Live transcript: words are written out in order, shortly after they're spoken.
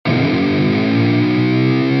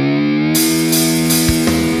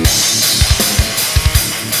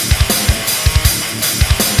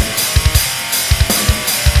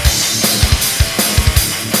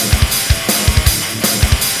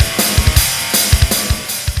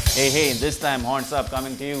Hey, this time Horns Up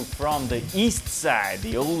coming to you from the east side,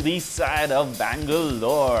 the old east side of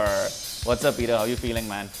Bangalore. What's up, Peter? How you feeling,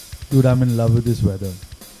 man? Dude, I'm in love with this weather.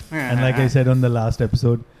 And like I said on the last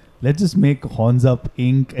episode, let's just make Horns Up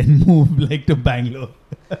Inc. and move like to Bangalore.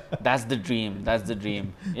 That's the dream. That's the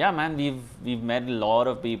dream. Yeah, man, we've met a lot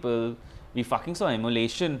of people. We fucking saw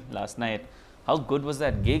Emulation last night. How good was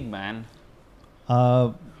that gig, man?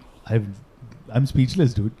 I'm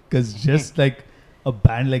speechless, dude. Because just like a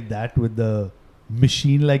band like that with the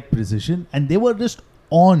machine-like precision, and they were just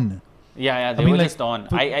on. Yeah, they I mean, were like, just on.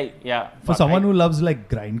 For someone who loves like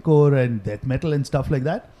grindcore and death metal and stuff like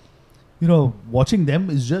that, you know, watching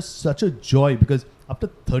them is just such a joy because after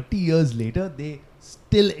 30 years later, they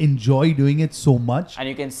still enjoy doing it so much. And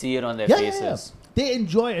you can see it on their faces. Yeah. They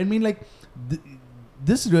enjoy. I mean, like,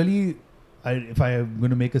 this really, if I am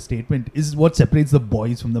going to make a statement, is what separates the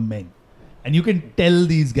boys from the men. And you can tell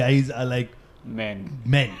these guys are like men.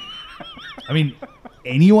 I mean,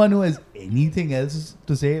 anyone who has anything else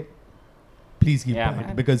to say, please keep quiet.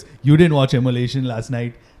 Man. Because you didn't watch Emulation last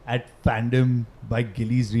night at Fandom by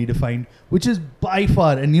Gillies Redefined, which is by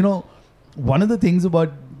far, and you know, one of the things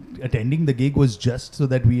about attending the gig was just so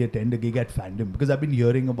that we attend a gig at Fandom, because I've been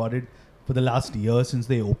hearing about it for the last year since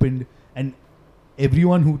they opened, and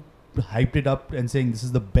everyone who hyped it up and saying this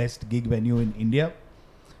is the best gig venue in India,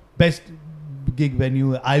 best gig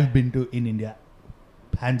venue I've been to in India,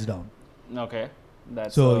 hands down. Okay,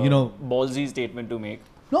 that's so, a you know, ballsy statement to make.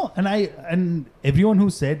 No, and everyone who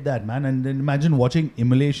said that, man, and then imagine watching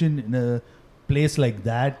Emulation in a place like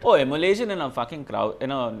that. Oh, Emulation in a fucking crowd,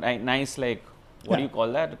 in a nice, like, what do you call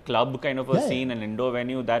that? Club kind of a scene, an indoor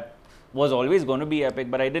venue. That was always going to be epic,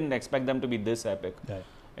 but I didn't expect them to be this epic.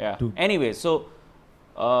 Yeah. Anyway, so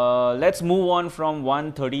let's move on from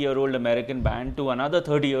one 30-year-old American band to another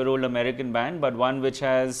 30-year-old American band, but one which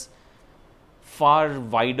has far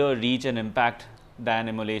wider reach and impact than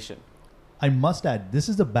Emulation. I must add, this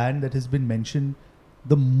is the band that has been mentioned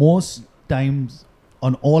the most times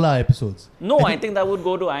on all our episodes. No, I think that would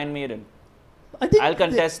go to Iron Maiden. I'll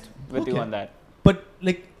contest with you on that. But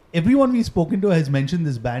like everyone we've spoken to has mentioned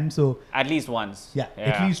this band, so at least once. Yeah,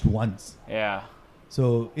 at least once. Yeah.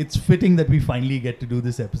 So it's fitting that we finally get to do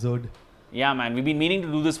this episode. Yeah, man. We've been meaning to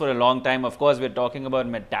do this for a long time. Of course, we're talking about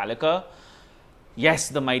Metallica. Yes,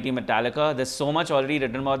 the mighty Metallica. There's so much already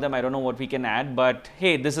written about them. I don't know what we can add. But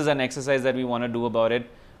hey, this is an exercise that we want to do about it.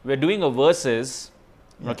 We're doing a versus.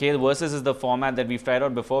 Yeah. Okay, the versus is the format that we've tried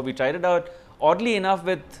out before. We tried it out, oddly enough,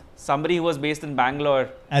 with somebody who was based in Bangalore.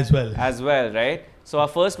 As well, right? So our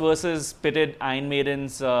first versus pitted Iron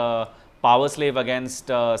Maiden's Power Slave against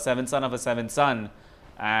Seventh Son of a Seventh Son.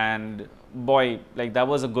 And boy, like that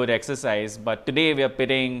was a good exercise. But today we are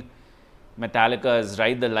pitting Metallica's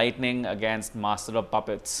Ride the Lightning against Master of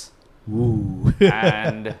Puppets. Ooh.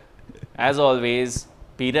 And as always,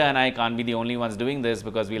 Peter and I can't be the only ones doing this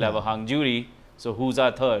because we'll have a hung jury. So who's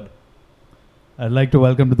our third? I'd like to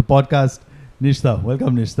welcome to the podcast Nishtha.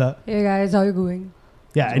 Welcome, Nishtha. Hey guys, how are you going?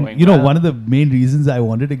 Yeah, and you know, one of the main reasons I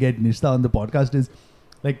wanted to get Nishtha on the podcast is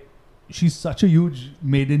like she's such a huge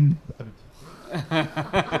Maiden.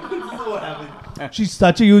 She's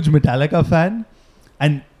such a huge Metallica fan,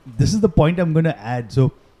 and this is the point I'm going to add.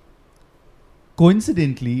 So,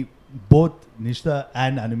 coincidentally, both Nishtha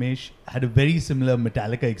and Animesh had a very similar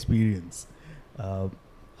Metallica experience.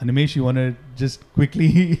 Animesh, you want to just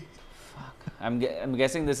quickly... I'm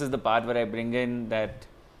guessing this is the part where I bring in that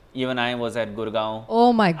even I was at Gurgaon.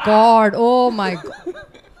 Oh my God.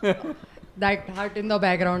 That heart in the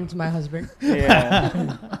background is my husband.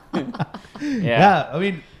 Yeah, I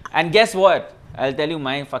mean... And guess what? I'll tell you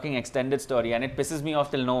my fucking extended story, and it pisses me off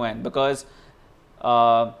till no end because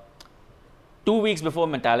 2 weeks before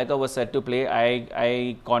Metallica was set to play,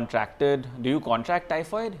 I contracted. Do you contract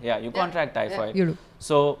typhoid? Yeah, you contract typhoid. Yeah, you do.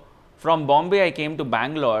 So from Bombay, I came to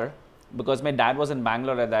Bangalore because my dad was in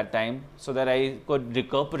Bangalore at that time, so that I could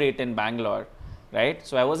recuperate in Bangalore, right?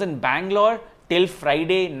 So I was in Bangalore till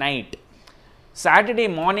Friday night. Saturday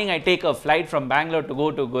morning, I take a flight from Bangalore to go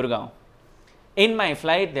to Gurgaon. In my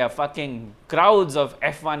flight, there are fucking crowds of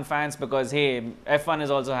F1 fans because, hey, F1 is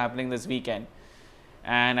also happening this weekend.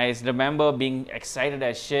 And I remember being excited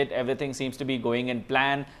as shit. Everything seems to be going in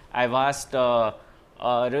plan. I've asked,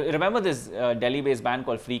 remember this Delhi-based band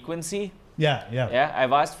called Frequency? Yeah.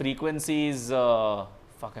 I've asked Frequency's, I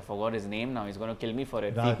forgot his name now. He's going to kill me for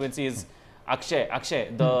it. Raj. Frequency's Akshay,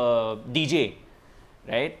 the DJ,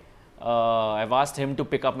 right? I've asked him to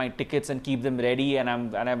pick up my tickets and keep them ready, and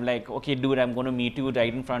I'm like, okay, dude, I'm going to meet you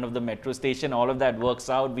right in front of the metro station. All of that works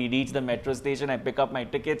out. We reach the metro station. I pick up my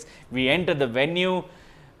tickets. We enter the venue.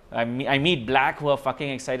 I meet Black, who are fucking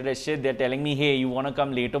excited as shit. They're telling me, hey, you want to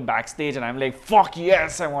come later backstage? And I'm like, fuck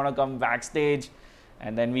yes, I want to come backstage.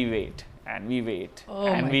 And then we wait, and we wait, Oh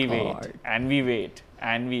and my we God. wait, and we wait,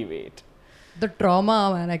 and we wait. The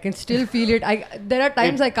trauma, man. I can still feel it. There are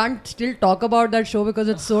times I can't still talk about that show because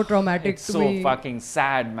it's so traumatic It's to so me. fucking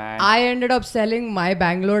sad, man. I ended up selling my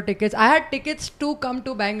Bangalore tickets. I had tickets to come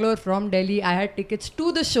to Bangalore from Delhi. I had tickets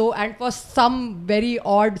to the show, and for some very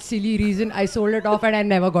odd, silly reason, I sold it off, and I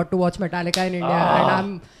never got to watch Metallica in India.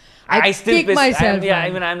 And I still kick pissed. myself.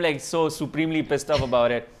 I'm like so supremely pissed off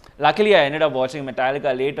about it. Luckily, I ended up watching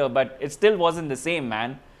Metallica later, but it still wasn't the same,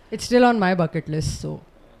 man. It's still on my bucket list. So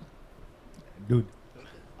Dude,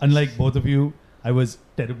 unlike both of you, I was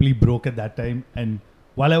terribly broke at that time. And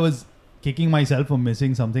while I was kicking myself for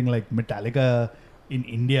missing something like Metallica in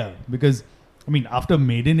India, because I mean, after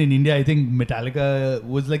Maiden in India, I think Metallica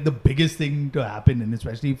was like the biggest thing to happen, and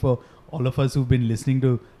especially for all of us who've been listening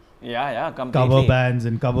to Yeah, completely.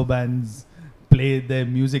 cover bands play their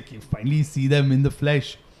music, you finally see them in the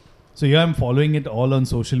flesh. So yeah, I'm following it all on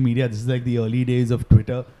social media. This is like the early days of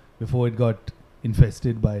Twitter before it got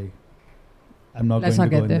infested by. I'm not Let's going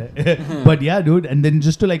to not go get in there. But yeah, dude, and then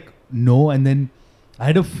just to like know, and then I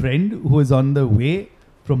had a friend who was on the way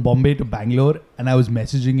from Bombay to Bangalore, and I was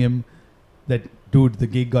messaging him that, dude, the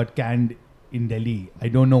gig got canned in Delhi. I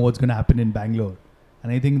don't know what's going to happen in Bangalore.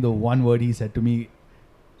 And I think the one word he said to me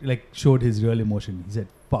like showed his real emotion. He said,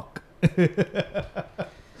 fuck.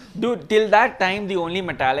 Dude, till that time, the only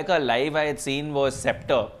Metallica live I had seen was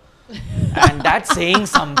Scepter. And that's saying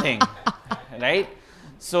something, right?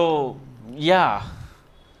 So, yeah.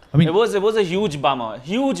 I mean, It was a huge bummer,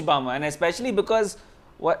 and especially because,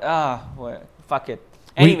 fuck it.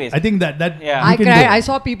 Anyways. I think that Yeah. we I can cried. go. I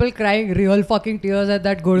saw people crying real fucking tears at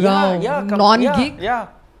that Gurgaon come- non-gig. Yeah.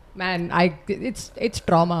 Man, it's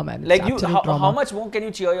trauma, man. It's Like you, absolute trauma. how much more can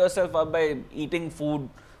you cheer yourself up by eating food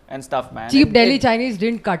and stuff, man? Cheap It- Delhi it- Chinese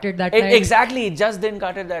didn't cut it that it- night. Exactly, it just didn't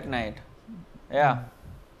cut it that night. Yeah.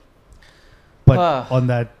 But Ah. on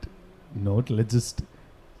that note, let's just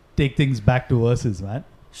take things back to verses, man.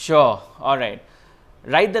 Sure. All right.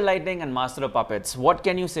 Ride the Lightning and Master of Puppets. What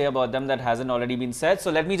can you say about them that hasn't already been said?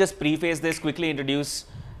 So let me just preface this, quickly introduce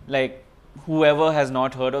like whoever has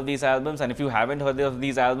not heard of these albums. And if you haven't heard of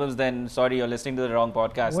these albums, then sorry, you're listening to the wrong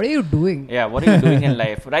podcast. What are you doing? Yeah, what are you doing in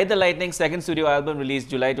life? Ride the Lightning, second studio album released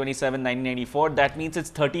July 27, 1994. That means it's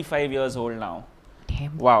 35 years old now.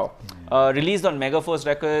 Damn. Wow. Released on Megaforce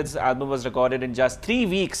Records, album was recorded in just 3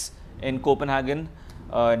 weeks in Copenhagen,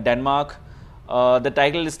 Denmark. The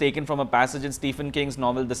title is taken from a passage in Stephen King's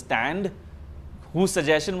novel The Stand. Whose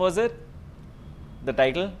suggestion was it? The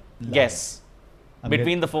title? Lars. Guess. I'm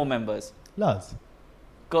Between the four members. Lars.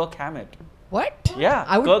 Kirk Hammett. What? Yeah,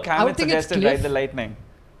 I would Kirk Hammett think it's suggested Ride Cliff. the Lightning.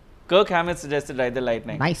 Kirk Hammett suggested Ride the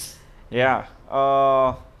Lightning. Nice. Yeah.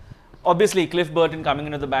 Obviously, Cliff Burton coming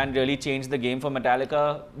into the band really changed the game for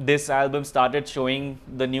Metallica. This album started showing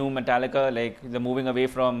the new Metallica, like they're moving away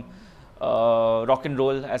from rock and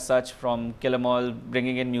roll as such, from Kill 'Em All,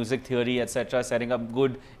 bringing in music theory, etc., setting up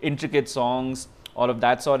good, intricate songs. All of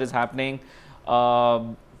that sort is happening.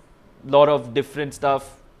 Lot of different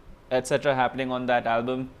stuff, etc., happening on that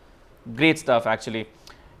album. Great stuff, actually.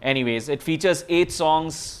 Anyways, it features 8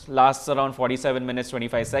 songs, lasts around 47 minutes,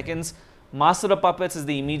 25 seconds. Master of Puppets is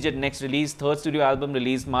the immediate next release, third studio album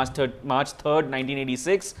released March 3rd,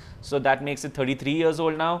 1986. So that makes it 33 years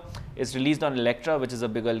old now. It's released on Elektra, which is a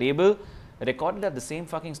bigger label. Recorded at the same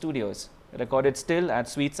fucking studios. Recorded still at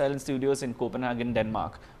Sweet Silence Studios in Copenhagen,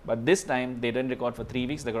 Denmark. But this time, they didn't record for 3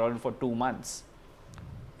 weeks, they recorded for 2 months.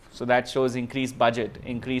 So that shows increased budget,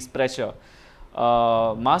 increased pressure.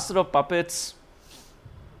 Master of Puppets,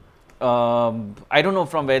 I don't know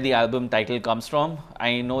from where the album title comes from.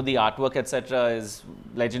 I know the artwork, etc., is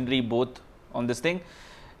legendary both on this thing.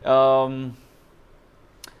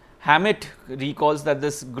 Hammett recalls that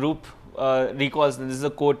this group this is a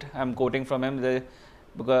quote I'm quoting from him.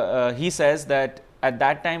 Because he says that at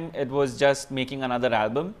that time it was just making another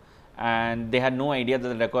album, and they had no idea that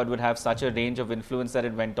the record would have such a range of influence that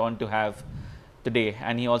it went on to have today.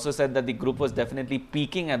 And he also said that the group was definitely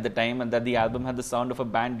peaking at the time, and that the album had the sound of a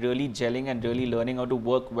band really gelling and really learning how to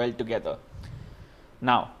work well together.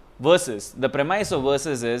 Now, Verses. The premise of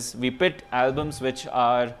Verses is we pit albums which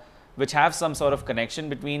have some sort of connection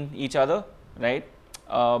between each other, right?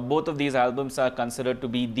 Both of these albums are considered to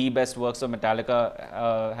be the best works of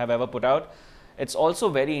Metallica have ever put out. It's also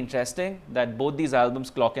very interesting that both these albums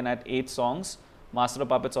clock in at 8 songs. Master of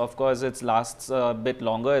Puppets, of course, it lasts a bit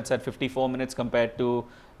longer. It's at 54 minutes compared to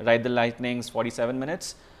Ride the Lightning's 47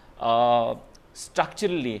 minutes.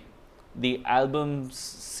 Structurally, the albums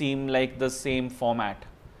seem like the same format.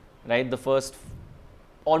 right? The first,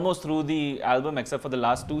 almost through the album, except for the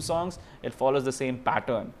last two songs, it follows the same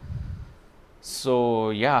pattern.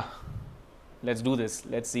 So yeah, let's do this.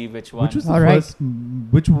 Let's see which one. Which was the Alright. first?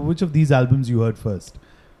 Which of these albums you heard first?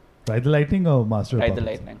 Ride the Lightning or Master of Ride the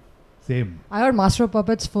Puppets? Lightning. Same. I heard Master of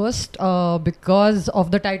Puppets first because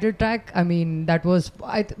of the title track. I mean, that was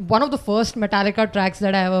one of the first Metallica tracks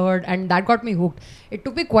that I ever heard, and that got me hooked. It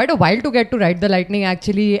took me quite a while to get to Ride the Lightning,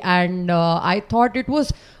 actually, and I thought it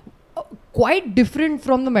was quite different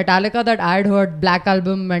from the Metallica that I had heard, Black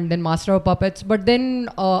Album and then Master of Puppets. But then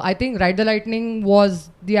I think Ride the Lightning was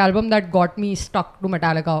the album that got me stuck to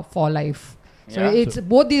Metallica for life. So Yeah. it's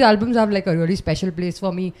both these albums have like a really special place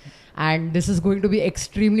for me, and this is going to be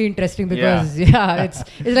extremely interesting because it's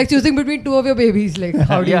like choosing between two of your babies. Like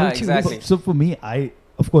how do Yeah, you choose? exactly. So for me,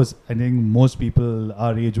 of course, I think most people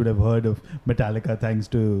our age would have heard of Metallica thanks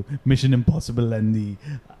to Mission Impossible and the.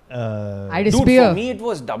 I Dude, Despair. for me it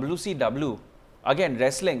was WCW. Again,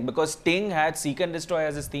 wrestling, because Sting had Seek and Destroy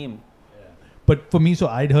as his theme. But for me, so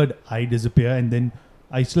I'd heard I Disappear, and then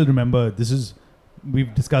I still remember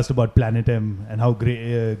we've discussed about Planet M and how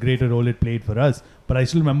great a role it played for us. But I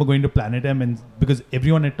still remember going to Planet M, and because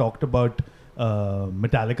everyone had talked about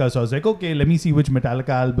Metallica, so I was like, okay, let me see which Metallica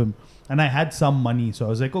album. And I had some money, so I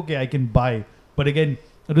was like, okay, I can buy. But again,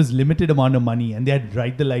 it was limited amount of money, and they had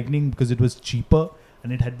Ride the Lightning because it was cheaper,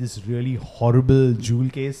 and it had this really horrible jewel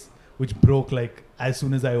case which broke like as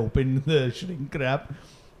soon as I opened the shrink wrap.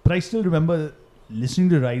 But I still remember listening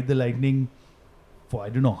to Ride the Lightning for I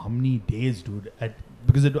don't know how many days, dude.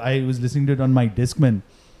 Because I was listening to it on my Discman,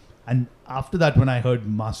 and after that, when I heard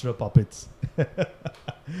Master of Puppets,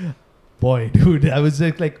 boy, dude, I was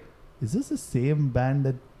like, is this the same band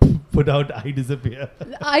that put out I Disappear?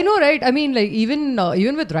 I know, right? I mean, like even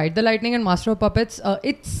with Ride the Lightning and Master of Puppets,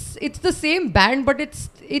 it's the same band, but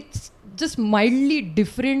it's just mildly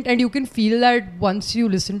different, and you can feel that once you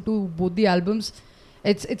listen to both the albums.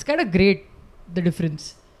 It's kind of great, the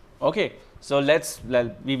difference. Okay, so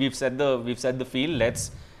we've set the feel.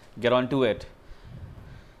 Let's get on to it.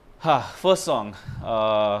 First song,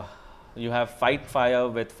 you have Fight Fire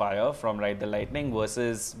with Fire from Ride the Lightning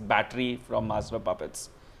versus Battery from Master of Puppets.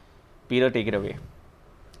 Peter, take it away.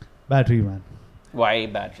 Battery, man. Why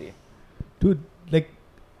Battery? Dude, like,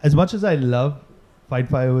 as much as I love Fight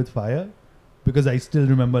Fire with Fire, because I still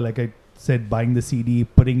remember, like I said, buying the CD,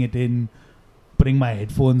 putting it in, putting my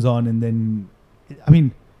headphones on, and then, I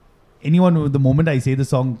mean, the moment I say the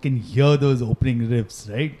song can hear those opening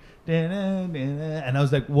riffs, right? And I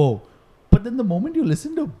was like, whoa. But then the moment you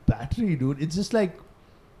listen to Battery, dude, it's just like,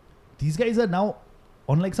 these guys are now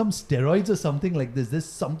on like some steroids or something like this. There's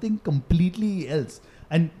something completely else.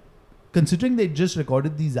 And considering they just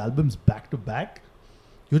recorded these albums back to back,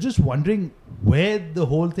 you're just wondering where the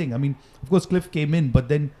whole thing, I mean, of course Cliff came in, but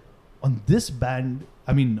then on this band,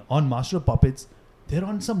 I mean, on Master of Puppets, they're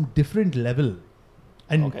on some different level.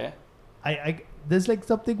 And Okay. I there's like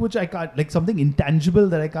something which I can't, like something intangible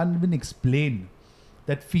that I can't even explain.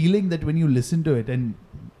 That feeling that when you listen to it, and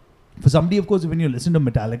for somebody, of course, when you listen to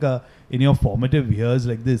Metallica in your formative years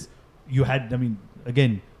like this, you had, I mean,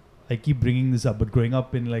 again, I keep bringing this up, but growing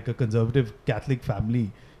up in like a conservative Catholic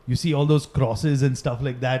family, you see all those crosses and stuff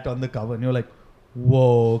like that on the cover, and you're like,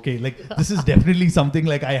 whoa, okay, like this is definitely something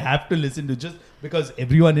like I have to listen to just because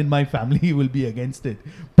everyone in my family will be against it.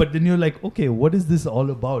 But then you're like, okay, what is this all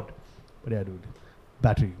about? But yeah, dude,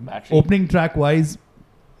 Battery. Opening track wise,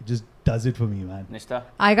 it just does it for me, man. Nishta?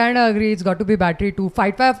 I kind of agree. It's got to be Battery too.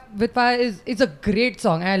 Fight Fire with Fire it's a great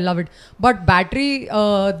song. I love it. But Battery,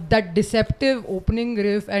 that deceptive opening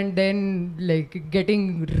riff and then like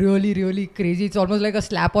getting really, really crazy. It's almost like a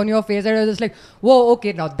slap on your face. And I was just like, whoa,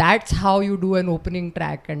 okay, now that's how you do an opening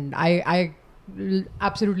track. And I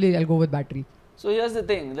absolutely, I'll go with Battery. So here's the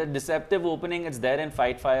thing, the deceptive opening, it's there in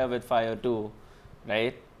Fight Fire with Fire too,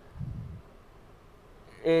 right?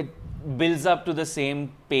 It builds up to the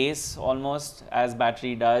same pace almost as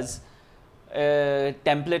Battery does.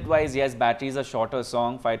 Template wise, yes, Battery is a shorter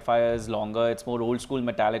song, Fight Fire is longer, it's more old school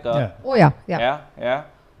Metallica. Yeah. Oh, yeah. Yeah.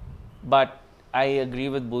 But I agree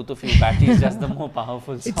with both of you, Battery is just the more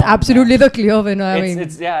powerful song. It's absolutely the clear winner. I mean,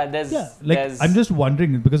 There's I'm just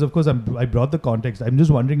wondering, because of course I brought the context. I'm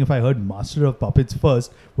just wondering if I heard Master of Puppets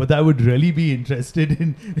first, whether I would really be interested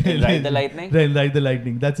in Ride the Lightning? Ride the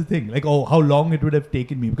Lightning. That's the thing. Like, how long it would have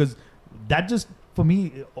taken me, because that just for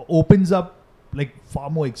me opens up like far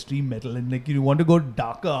more extreme metal, and like you want to go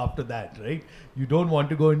darker after that, right? You don't want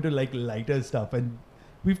to go into like lighter stuff, and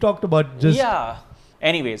we've talked about just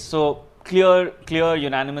Anyways, so clear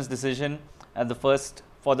unanimous decision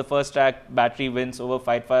for the first track. Battery wins over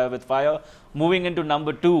Fight Fire with Fire. Moving into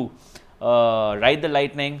number 2, Ride the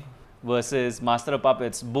Lightning versus Master of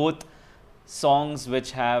Puppets, both songs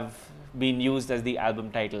which have been used as the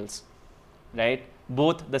album titles, right?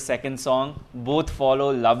 Both the second song, both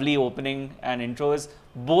follow lovely opening and intros.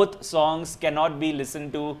 Both songs cannot be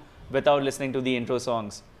listened to without listening to the intro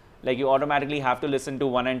songs. Like you automatically have to listen to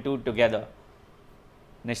 1 and 2 together.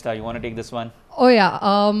 Nishta, you want to take this one? Oh yeah,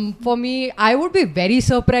 for me, I would be very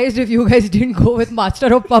surprised if you guys didn't go with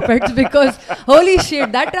Master of Puppets because holy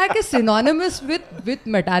shit, that track is synonymous with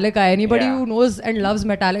Metallica. Anybody Yeah. who knows and loves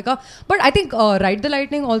Metallica. But I think Ride the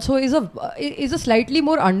Lightning also is a slightly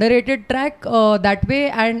more underrated track that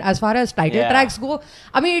way. And as far as title Yeah. tracks go,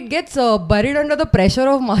 I mean, it gets buried under the pressure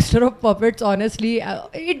of Master of Puppets. Honestly,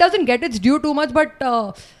 it doesn't get its due too much,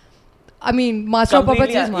 but. I mean, Master of Puppets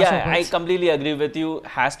is Master of Yeah, I Puppets. completely agree with you.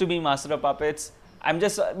 Has to be Master of Puppets. I'm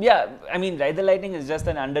just, I mean, Ride the Lightning is just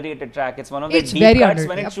an underrated track. It's one of their It's deep very cuts underrated,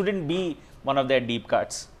 when it yep. shouldn't be one of their deep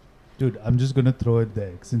cuts. Dude, I'm just gonna throw it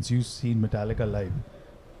there since you've seen Metallica live.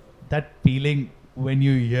 That feeling when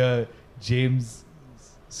you hear James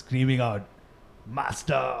screaming out,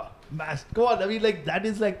 Master. Come on, I mean, like that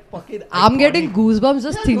is like fucking. I'm iconic. getting goosebumps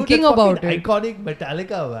just Yeah, dude, thinking that's about fucking it. Iconic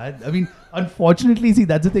Metallica, man. I mean, unfortunately, see,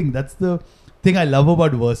 that's the thing. That's the thing I love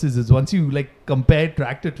about verses is once you like compare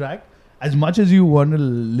track to track, as much as you want to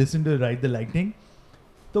listen to Ride the Lightning,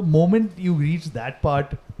 the moment you reach that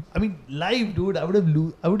part, I mean, live, dude, I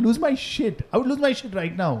would lose my shit. I would lose my shit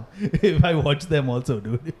right now if I watched them also,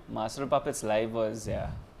 dude. Master of Puppets live was,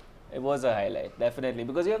 it was a highlight, definitely.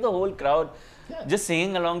 Because you have the whole crowd just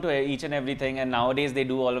singing along to each and everything. And nowadays they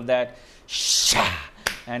do all of that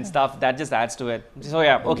and stuff that just adds to it. So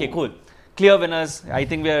yeah, okay, cool. Clear winners. I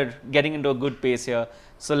think we are getting into a good pace here.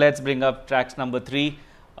 So let's bring up tracks number 3.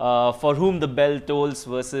 For Whom the Bell Tolls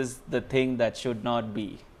versus The Thing That Should Not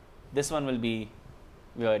Be. This one will be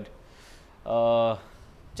weird. Chalo,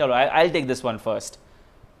 I'll take this one first.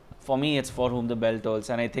 For me, it's For Whom the Bell Tolls,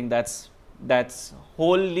 and I think that's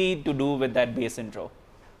wholly to do with that bass intro.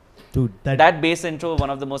 Dude, That bass intro, one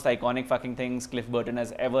of the most iconic fucking things Cliff Burton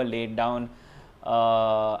has ever laid down.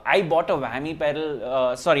 I bought a whammy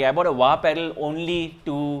pedal, I bought a wah pedal only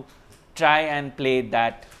to try and play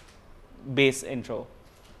that bass intro.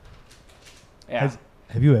 Yeah.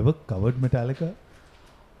 Have you ever covered Metallica?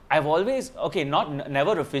 I've always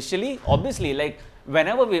never officially. Obviously, like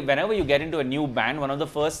whenever you get into a new band, one of the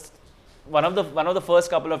first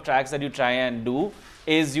couple of tracks that you try and do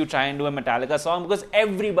is you try and do a Metallica song because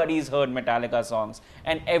everybody's heard Metallica songs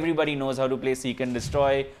and everybody knows how to play Seek and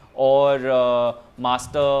Destroy or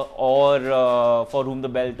Master or For Whom the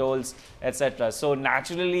Bell Tolls, etc. So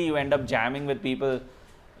naturally, you end up jamming with people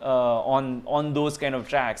on those kind of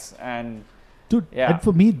tracks and. Dude, Yeah. and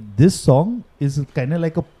for me, this song is kind of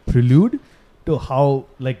like a prelude to how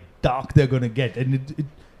like dark they're gonna get, and it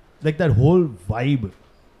like that whole vibe.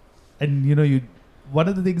 And you know, one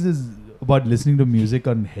of the things is about listening to music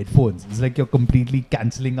on headphones. It's like you're completely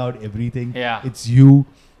canceling out everything. Yeah. It's you,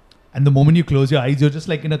 and the moment you close your eyes, you're just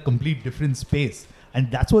like in a complete different space. And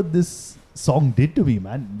that's what this song did to me,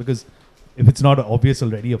 man. Because if it's not obvious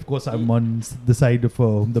already, of course I'm on the side of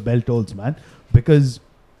Whom the Bell Tolls, man. Because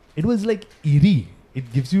it was like eerie.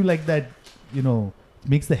 It gives you like that, you know,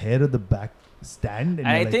 makes the hair of the back stand. And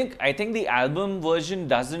I think the album version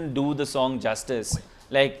doesn't do the song justice.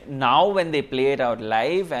 Like now when they play it out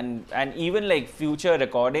live and even like future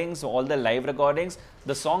recordings, all the live recordings,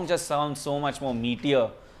 the song just sounds so much more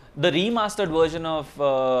meatier. The remastered version of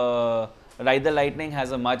Ride the Lightning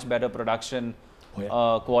has a much better production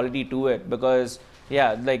quality to it because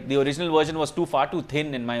like the original version was too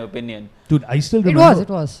thin in my opinion. Dude, I still remember. It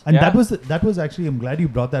was. And Yeah. that was actually, I'm glad you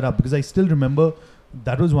brought that up because I still remember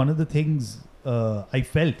that was one of the things I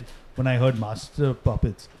felt when I heard Master of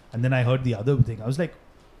Puppets. And then I heard the other thing. I was like,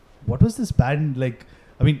 what was this band like?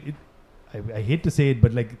 I mean, I hate to say it,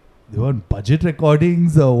 but like they were on budget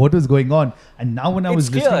recordings or what was going on? And now when I was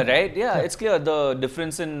It's clear, listening, right? Yeah, it's clear the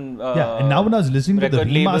difference in and now when I was listening to the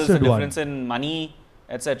record labels, the remastered one, difference in money,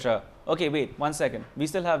 etc. Okay, wait 1 second. We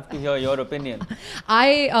still have to hear your opinion.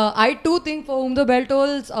 I too think For Whom the Bell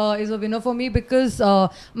Tolls is a winner for me because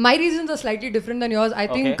my reasons are slightly different than yours. I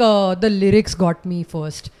think the lyrics got me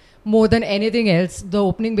first. More than anything else, the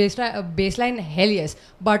opening baseline, hell yes.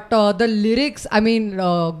 But the lyrics, I mean,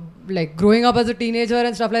 like growing up as a teenager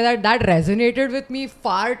and stuff like that resonated with me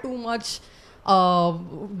far too much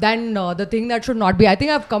than The Thing That Should Not Be. I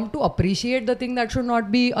think I've come to appreciate The Thing That Should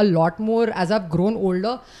Not Be a lot more as I've grown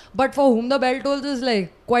older. But For Whom the Bell Tolls is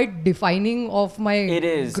like quite defining of my It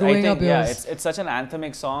is. growing I up think years. it's such an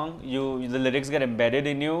anthemic song. The lyrics get embedded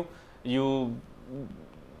in you.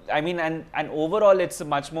 I mean, and overall, it's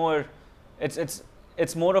much more. It's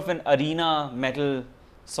it's more of an arena metal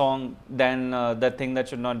song than the thing that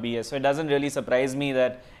should not be here. So it doesn't really surprise me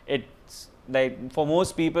that it's like for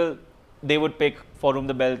most people they would pick For Whom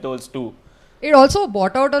the Bell Tolls too. It also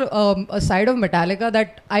brought out a side of Metallica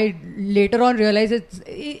that I later on realized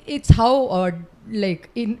it's how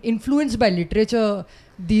influenced by literature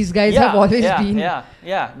these guys have always been.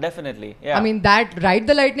 Yeah, definitely. Yeah. I mean, that Ride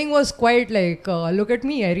the Lightning was quite like, look at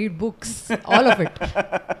me, I read books, all of it.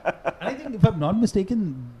 And I think, if I'm not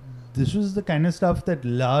mistaken, this was the kind of stuff that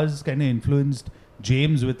Lars kind of influenced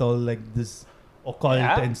James with, all like this occult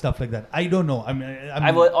and stuff like that. I don't know.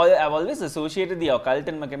 I've always associated the occult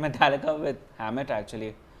in Metallica with Hammett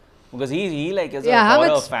actually, because he like is a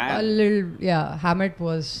horror fan. Hammett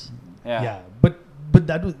was. Yeah, but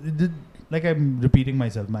that was like, I'm repeating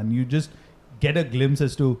myself, man. You just get a glimpse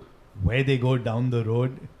as to where they go down the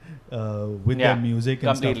road with their music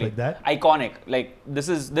and stuff like that. Iconic. Like this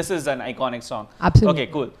is an iconic song. Absolutely.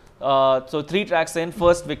 Okay, cool. So 3 tracks in,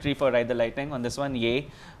 first victory for Ride the Lightning on this one. Yay.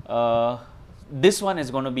 This one is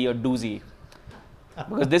going to be a doozy,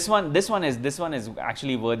 because this one is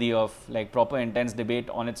actually worthy of like proper intense debate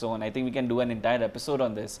on its own. I think we can do an entire episode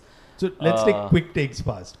on this. So let's take quick takes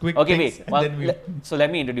first. So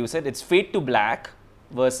let me introduce it. It's Fade to Black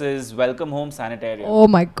versus Welcome Home Sanitarium. Oh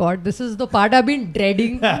my God, this is the part I've been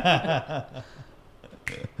dreading.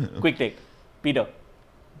 Quick take, Peter.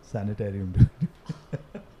 Sanitarium, dude.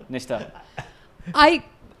 Nishta.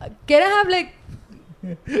 Can I have like?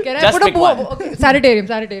 Can I Just put pick a one. Okay,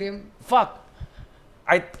 Sanitarium. Fuck.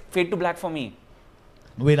 Fade to Black for me.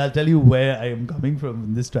 Wait, I'll tell you where I am coming from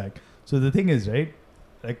in this track. So the thing is, right,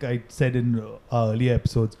 like I said in earlier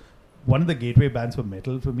episodes, one of the gateway bands for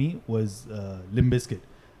metal for me was Limp Bizkit.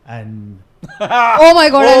 And oh my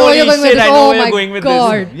God, I know you're going with this. Oh my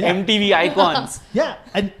God. This. MTV icons. Yeah,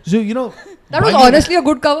 and so, you know, that was honestly a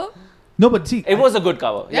good cover. No, but see, it was a good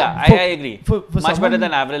cover. Yeah, I agree. Much better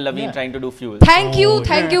than Avril Lavigne trying to do Fuel. Thank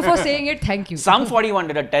you for saying it. Thank you. Sum 41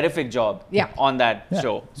 did a terrific job on that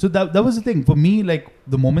show. So that was the thing for me. Like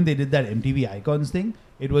the moment they did that MTV Icons thing,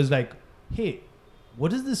 it was like, hey,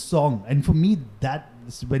 what is this song? And for me, that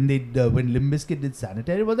when Limp Bizkit did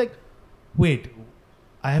Sanitary, it was like, wait,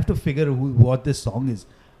 I have to figure what this song is.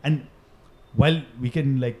 And while we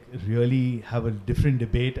can like really have a different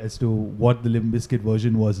debate as to what the Limp Bizkit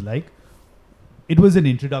version was like, it was an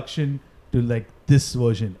introduction to like this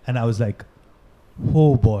version, and I was like,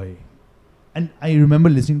 oh boy. And I remember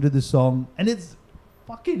listening to this song, and it's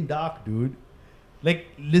fucking dark, dude. Like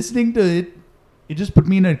listening to it, it just put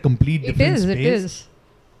me in a complete different space. It is.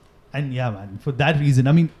 And yeah, man, for that reason,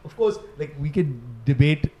 I mean, of course, like we could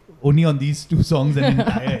debate only on these 2 songs an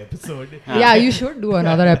entire episode. Yeah, you should do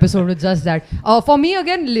another episode with just that. For me,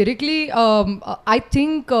 again, lyrically, I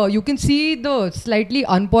think you can see the slightly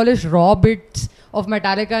unpolished raw bits of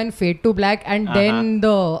Metallica and Fade to Black, and then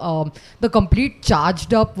the complete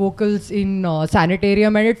charged up vocals in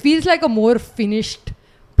Sanitarium, and it feels like a more finished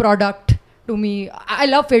product to me. I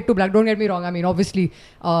love Fade to Black, don't get me wrong. I mean, obviously,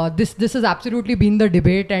 this has absolutely been the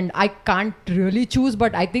debate, and I can't really choose,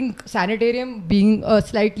 but I think Sanitarium, being a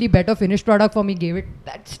slightly better finished product for me, gave it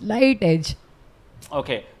that slight edge.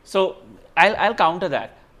 Okay, so I'll counter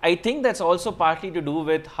that. I think that's also partly to do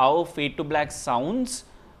with how Fade to Black sounds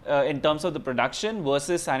in terms of the production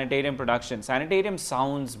versus Sanitarium production. Sanitarium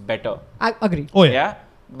sounds better. I agree. Oh yeah.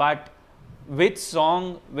 But which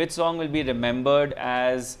song will be remembered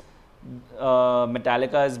as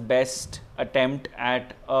Metallica's best attempt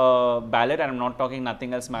at a ballad, and I'm not talking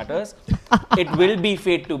Nothing Else Matters. It will be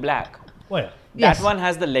Fade to Black. Oh yeah. That one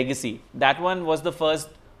has the legacy. That one was the first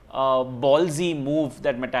ballsy move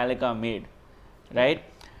that Metallica made, right?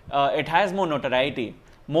 It has more notoriety.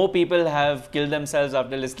 More people have killed themselves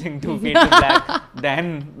after listening to Fade to Black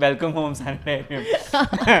than Welcome Home Sanitarium.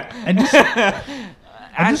 and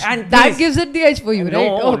that gives it the edge for you, right?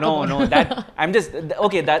 No. That I'm just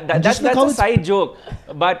okay. That's a side joke,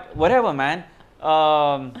 but whatever, man.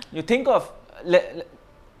 You think of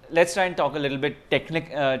let's try and talk a little bit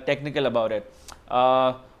technical about it.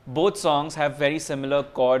 Both songs have very similar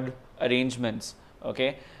chord arrangements.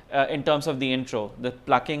 Okay, in terms of the intro, the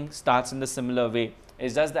plucking starts in the similar way.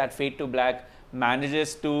 It's just that Fade to Black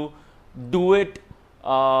manages to do it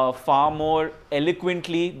far more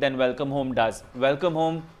eloquently than Welcome Home does. Welcome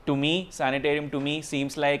Home to me, Sanitarium to me,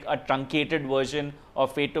 seems like a truncated version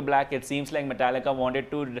of Fade to Black. It seems like Metallica wanted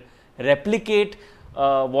to replicate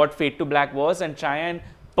what Fade to Black was and try and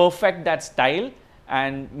perfect that style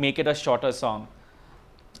and make it a shorter song.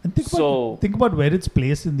 And think about where it's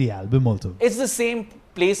placed in the album also. It's the same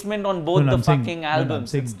placement on both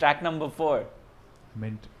albums. It's track number 4. I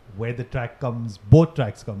meant where both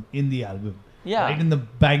tracks come in the album. Yeah. Right in the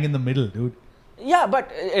bang in the middle, dude. Yeah,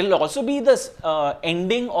 but it'll also be the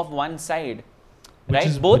ending of one side, right?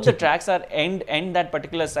 is- Both which the is- tracks are end that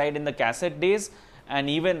particular side in the cassette days, and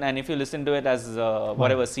if you listen to it as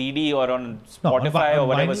whatever CD or on No, on Spotify or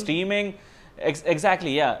whatever vinyl? streaming,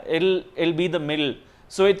 exactly, yeah, it'll be the middle.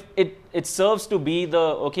 So it serves to be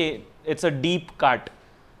it's a deep cut,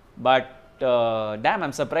 but damn,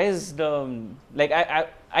 I'm surprised.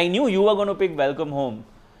 I knew you were going to pick Welcome Home.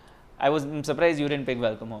 I'm surprised you didn't pick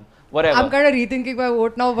Welcome Home. Whatever. I'm kind of rethinking my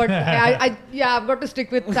vote now, but I've got to stick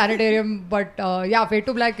with Sanitarium. But Fade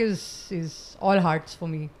to Black is all hearts for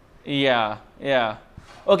me. Yeah.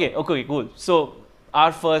 Okay, cool. So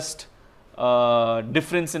our first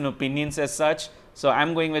difference in opinions as such. So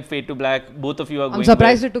I'm going with Fade to Black. Both of you are going. I'm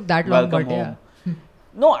surprised with it took that long, Welcome but Home.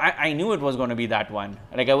 No, I knew it was going to be that one.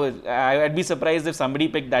 Like I'd be surprised if somebody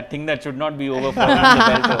picked that thing that should not be over for the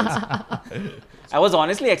bell tolls. I was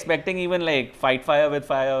honestly expecting even like Fight Fire with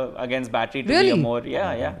Fire against Battery to be a Really? more,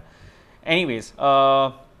 yeah. Anyways,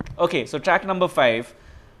 okay, so track number 5,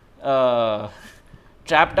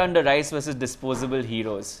 Trapped Under Ice versus Disposable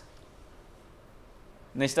Heroes.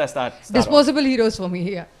 Nishta, start off. Disposable Heroes for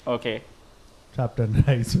me, yeah. Okay, Trapped under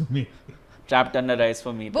ice for me. Trapped Under Ice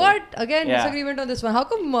for me too. But again, Yeah. disagreement on this one. How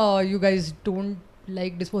come you guys don't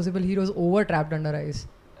like Disposable Heroes over Trapped Under Ice?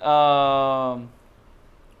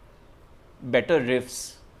 Better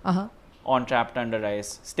riffs Uh-huh. on Trapped Under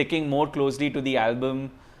Ice, sticking more closely to the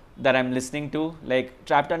album that I'm listening to. Like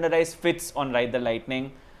Trapped Under Ice fits on Ride the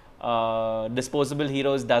Lightning. Disposable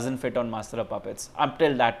Heroes doesn't fit on Master of Puppets up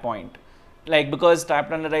till that point. Like because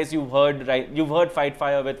Trapped Under Ice, you've heard Fight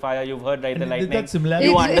Fire with Fire, you've heard Ride the And Lightning. that similarity-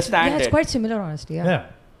 You It's- understand it's it. quite similar, honestly. Yeah.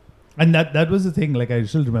 And that was the thing. Like I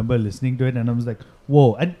still remember listening to it, and I was like,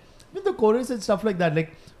 whoa. And with the chorus and stuff like that,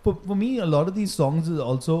 like for me, a lot of these songs is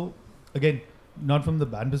also, again, not from the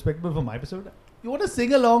band perspective, but from my perspective, you want to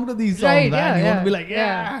sing along to these songs, Right, man. yeah, You want yeah, to be like,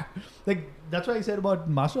 yeah. Like that's what I said about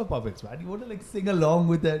Master of Puppets, man. You want to like sing along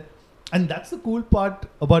with it. And that's the cool part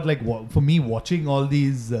about like for me watching all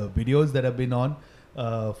these videos that have been on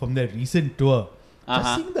from their recent tour.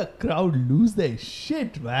 Just seeing the crowd lose their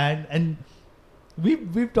shit, man. And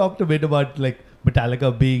we've talked a bit about like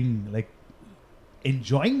Metallica being like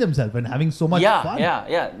enjoying themselves and having so much fun.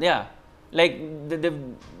 Yeah. Like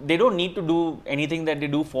they don't need to do anything that they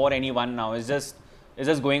do for anyone now. It's just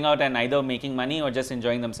going out and either making money or just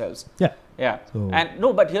enjoying themselves. Yeah. So- And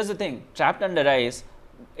no, but here's the thing: Trapped Under Ice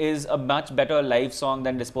is a much better live song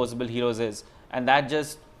than Disposable Heroes is, and that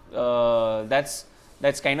just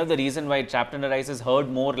that's kind of the reason why Trapped Under Ice is heard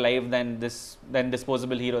more live than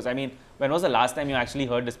Disposable Heroes. I mean, when was the last time you actually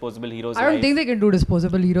heard Disposable Heroes I don't live? think they can do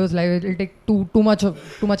Disposable Heroes live. It'll take too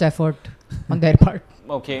much effort on their part.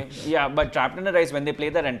 Okay, yeah, but Trapped Under Ice, when they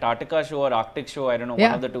played that Antarctica show or Arctic show, I don't know, Yeah.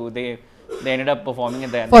 one of the two, they ended up performing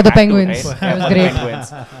it there. For They the had to, Penguins. right? That was For the great.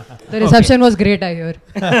 Penguins. The reception was great, I hear.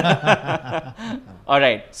 All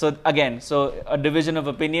right, so again, a division of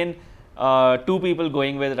opinion. Two people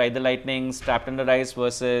going with Ride the Lightning, Trapped Under Ice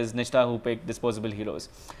versus Nishta who picked Disposable Heroes.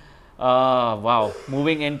 Wow,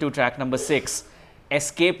 moving into track number 6,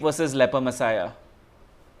 Escape versus Leper Messiah.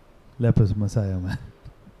 Leper's Messiah, man.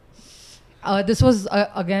 This was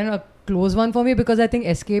again a close one for me because I think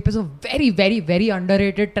Escape is a very, very, very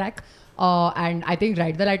underrated track. And I think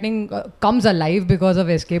Ride the Lightning comes alive because of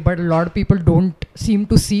Escape, but a lot of people don't seem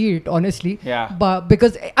to see it, honestly. Yeah. But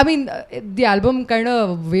because I mean, the album kind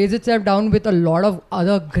of weighs itself down with a lot of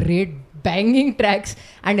other great banging tracks,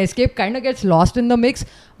 and Escape kind of gets lost in the mix.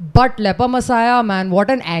 But Leper Messiah, man, what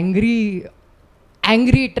an angry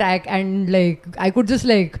track, and like I could just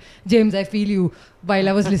like, James, I feel you while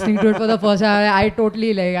I was listening to it for the first time. I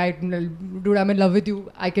totally like, dude, I'm in love with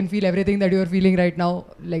you. I can feel everything that you're feeling right now,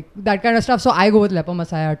 like that kind of stuff. So I go with Leper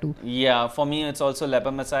Messiah too. Yeah, for me it's also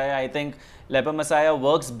Leper Messiah. I think Leper Messiah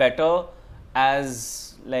works better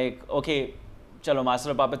as like, okay, chalo,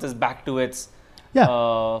 Master of Puppets is back to its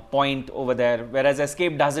point over there, whereas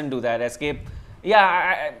Escape doesn't do that. Escape,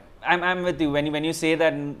 I'm with you when you say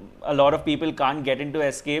that a lot of people can't get into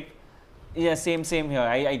Escape. Yeah, same here.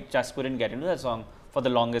 I just couldn't get into that song for the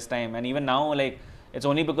longest time, and even now, like, it's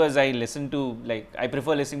only because I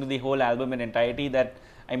prefer listening to the whole album in entirety that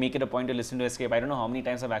I make it a point to listen to Escape. I don't know how many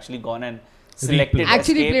times I've actually gone and selected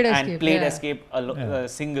Actually Escape played and Escape, played yeah. Escape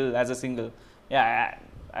as a single. Yeah,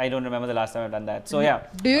 I don't remember the last time I've done that. So yeah.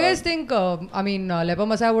 Do you guys think, Leper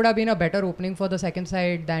Messiah would have been a better opening for the second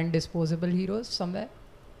side than Disposable Heroes somewhere?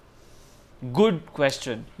 Good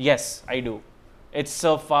question. Yes, I do. It's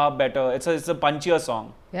a far better. It's a punchier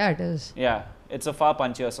song. Yeah, it is. Yeah, it's a far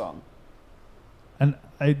punchier song. And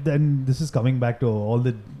then this is coming back to all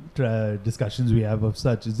the discussions we have of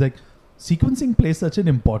such. It's like sequencing plays such an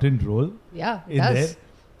important role Yeah, it in does. there.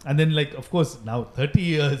 And then, like, of course, now 30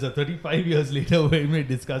 years or 35 years later, when we're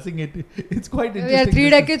discussing it, it's quite interesting. Yeah, 3 This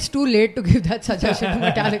is- decades too late to give that suggestion to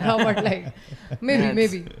Metallica, but like,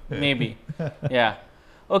 maybe. Maybe. Yeah.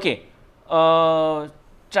 Okay.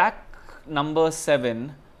 Track number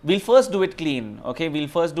 7. We'll first do it clean. Okay. We'll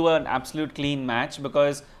first do an absolute clean match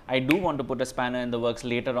because I do want to put a spanner in the works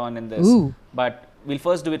later on in this. Ooh. But we'll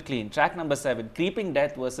first do it clean. Track number 7. Creeping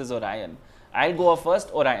Death versus Orion. I'll go off first.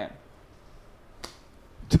 Orion.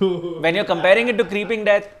 When you're comparing it to Creeping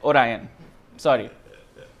Death, Orion. Sorry.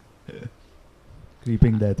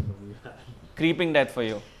 Creeping Death. Creeping Death for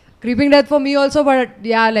you. Creeping Death for me also, but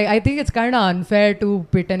yeah, like I think it's kind of unfair to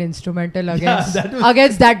pit an instrumental against that was-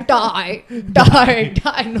 against that die.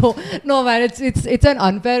 No man, it's an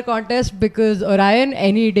unfair contest because Orion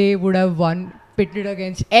any day would have won pitted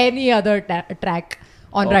against any other track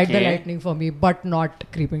on Ride the Okay. Lightning for me, but not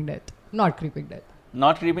Creeping Death. Not Creeping Death.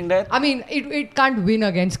 Not Creeping Death? I mean, it can't win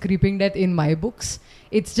against Creeping Death in my books.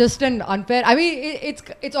 It's just an unfair. I mean,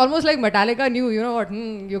 it's almost like Metallica knew. You know what?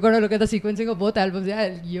 You're gonna look at the sequencing of both albums. Yeah,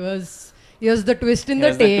 here's the twist in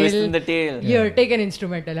Here's the tail. twist in the tail. Here, take an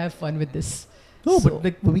instrumental. Have fun with this. No, So- but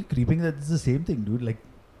like for me, Creeping Death is the same thing, dude. Like,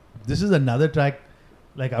 this is another track.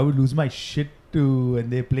 Like, I would lose my shit to when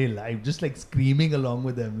they play live, just like screaming along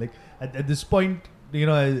with them. Like at this point, you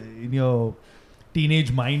know, in your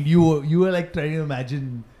teenage mind, you were like trying to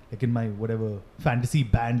imagine, like in my whatever fantasy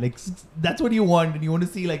band, like that's what you want, and you want to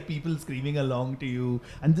see like people screaming along to you.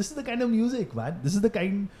 And this is the kind of music, man. This is the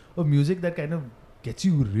kind of music that kind of gets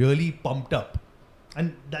you really pumped up.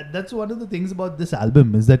 And that's one of the things about this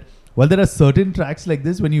album is that while there are certain tracks like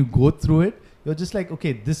this, when you go through it, you're just like,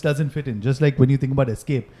 okay, this doesn't fit in. Just like when you think about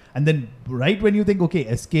Escape. And then right when you think, okay,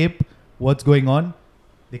 Escape, what's going on?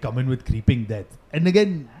 They come in with Creeping Death. And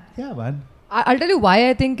again, yeah, man. I'll tell you why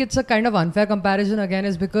I think it's a kind of unfair comparison again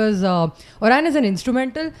is because Orion is an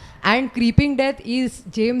instrumental and Creeping Death is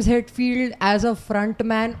James Hetfield as a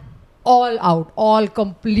frontman all out, all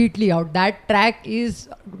completely out. That track is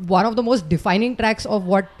one of the most defining tracks of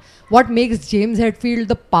what makes James Hetfield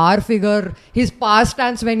the power figure. His power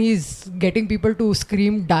stance when he's getting people to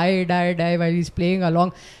scream die, die, die while he's playing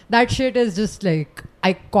along. That shit is just like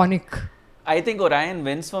iconic. I think Orion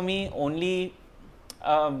wins for me only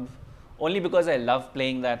because I love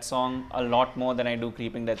playing that song a lot more than I do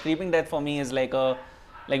Creeping Death. Creeping Death for me is like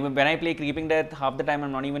when I play Creeping Death, half the time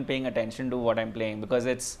I'm not even paying attention to what I'm playing because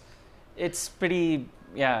it's pretty,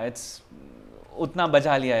 yeah, it's utna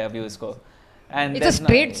baja liya hai abhi usko. And It's a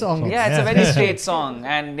straight song. Yeah, it's a very straight song,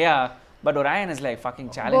 and yeah, but Orion is like fucking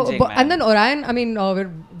challenging, man. And then Orion, I mean, we're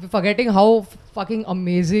forgetting how fucking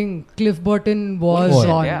amazing Cliff Burton was Oh,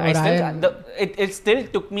 on yeah, Orion. it still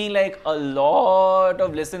took me like a lot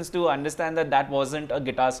of listens to understand that wasn't a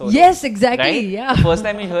guitar solo. Yes, exactly, Right? yeah. The first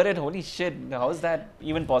time you hear it, holy shit, how is that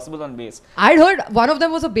even possible on bass? I'd heard one of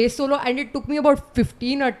them was a bass solo, and it took me about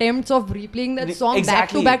 15 attempts of replaying that song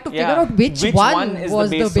Exactly, back to figure yeah. out which one is was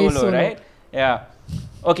the bass bass solo, right? Yeah.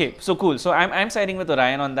 Okay, so cool. So I'm siding with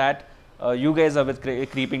Orion on that. You guys are with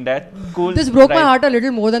Creeping Death. Cool. This broke my Right. heart a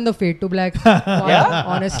little more than the Fade to Black one, Yeah?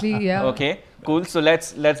 honestly, yeah. Okay, cool. So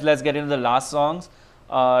let's get into the last songs.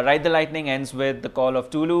 Ride the Lightning ends with The Call of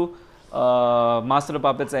Tulu. Master of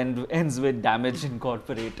Puppets ends with Damage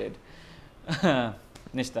Incorporated.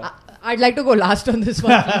 Nishta. I'd like to go last on this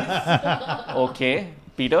one, please. Okay,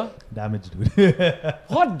 Peter. Damage, dude.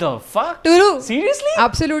 What the fuck? Tulu. Seriously?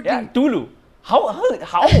 Absolutely. Yeah, Tulu. How?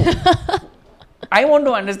 I want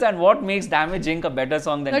to understand what makes Damage Inc. a better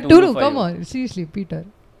song than Tulu Tulu, for come you. on. Seriously, Peter.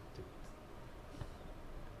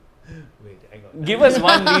 Wait, hang on. Give us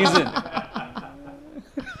one reason.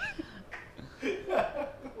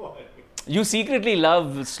 You secretly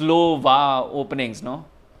love slow wah openings, no?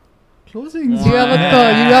 Closings. You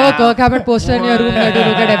have a Kirk Hammett poster in your room that you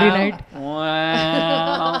look at every night.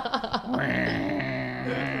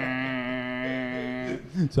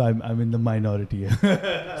 So I'm in the minority.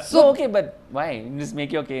 So okay, but why? Just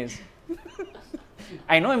make your case.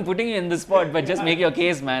 I know I'm putting you in the spot, but just make your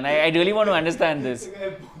case, man. I really want to understand this.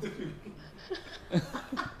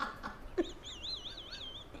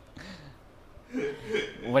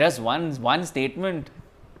 Just one statement.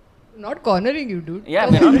 Not cornering you, dude. Yeah,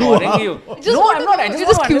 we're not boring you. Just No, want I'm to not. know. I just You're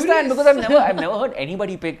want just to understand curious. because I've never heard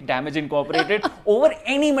anybody pick Damage Incorporated over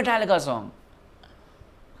any Metallica song.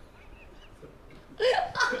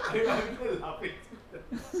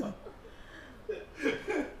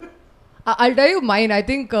 I'll tell you mine. I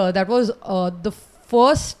think that was the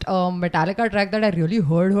first Metallica track that I really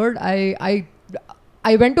heard. I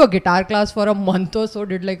went to a guitar class for a month or so,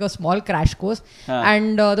 did like a small crash course. Huh.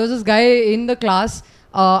 And there was this guy in the class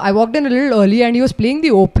I walked in a little early and he was playing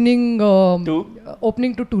the opening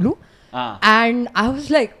opening to Tulu. And I was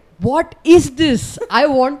like, what is this? I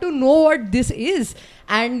want to know what this is.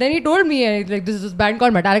 And then he told me, like, this is this band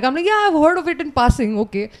called Metallica. I'm like, yeah, I've heard of it in passing.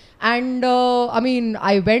 Okay. And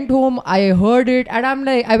I went home, I heard it, and I'm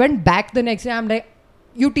like, I went back the next day. I'm like,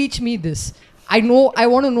 you teach me this. I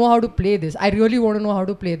want to know how to play this. I really want to know how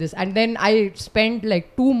to play this. And then I spent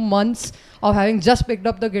like 2 months of having just picked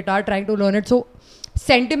up the guitar, trying to learn it. So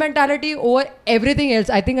sentimentality over everything else.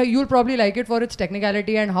 I think you'll probably like it for its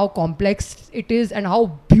technicality and how complex it is and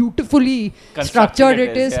how beautifully structured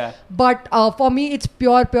it is. Yeah. But for me, it's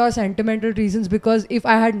pure sentimental reasons, because if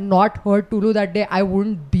I had not heard Tulu that day, I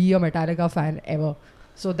wouldn't be a Metallica fan ever.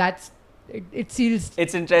 So that's it seals.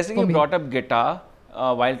 It's interesting you brought up guitar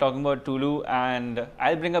while talking about Tulu, and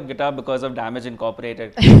I'll bring up guitar because of Damage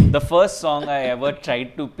Incorporated. The first song I ever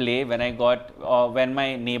tried to play when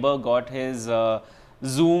my neighbor got his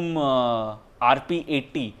Zoom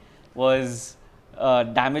RP80 was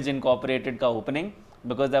Damage Incorporated ka opening,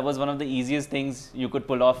 because that was one of the easiest things you could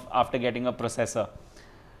pull off after getting a processor.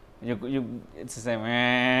 It's the same,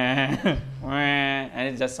 and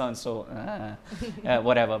it just sounds so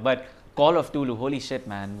whatever. But Call of Tulu, holy shit,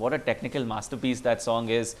 man! What a technical masterpiece that song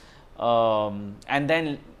is. And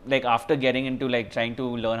then, like, after getting into like trying to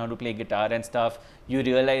learn how to play guitar and stuff, you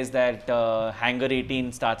realize that Hangar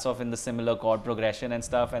 18 starts off in the similar chord progression and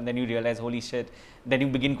stuff, and then you realize, holy shit! Then you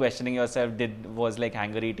begin questioning yourself: was like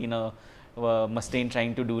Hangar 18 a Mustaine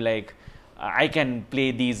trying to do like, I can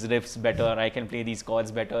play these riffs better, I can play these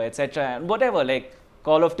chords better, etc. And whatever, like.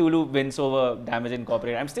 Call of Tulu wins over Damage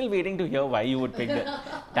Incorporated. I'm still waiting to hear why you would pick the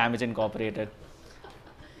Damage Incorporated.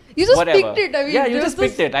 You just picked it. I mean, yeah, you just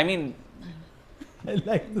picked it. I mean, I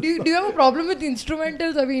like do you have a problem with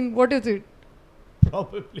instrumentals? I mean, what is it?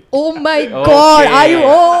 Probably. Oh my God! Are you?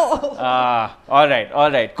 Oh. All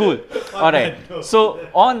right, cool. All right. So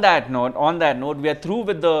on that note, we are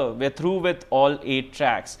through with all 8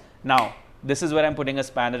 tracks. Now, this is where I'm putting a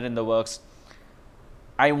spanner in the works.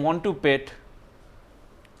 I want to pit.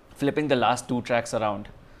 Flipping the last 2 tracks around.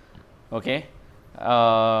 Okay.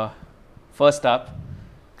 First up,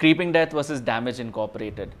 Creeping Death versus Damage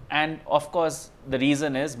Incorporated. And of course, the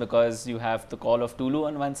reason is because you have the Call of Tulu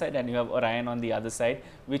on one side and you have Orion on the other side,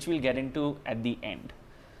 which we'll get into at the end.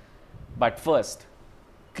 But first,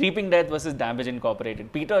 Creeping Death versus Damage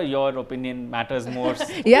Incorporated. Peter, your opinion matters more.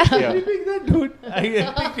 Yeah. Creeping Death, dude. I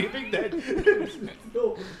think Creeping Death.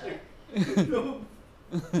 No.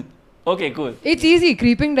 Okay, cool. It's easy,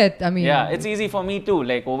 Creeping Death. I mean, yeah, it's easy for me too.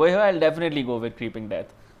 Like over here, I'll definitely go with Creeping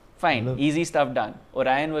Death. Fine, easy stuff done.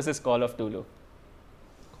 Orion versus Call of Tulu.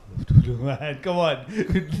 Call of Tulu, man, come on.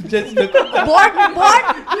 Just look at that.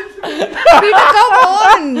 What? Peter, come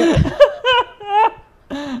on.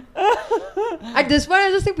 At this point, I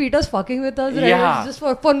just think Peter's fucking with us. Right? Yeah. It's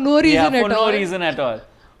just for no reason at all. Yeah, for no reason at all.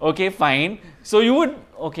 Okay, fine. So you would,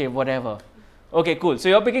 okay, whatever. Okay, cool. So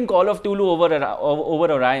you're picking Call of Tulu over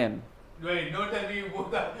Orion. Wait, don't tell me you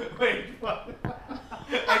both are. Wait,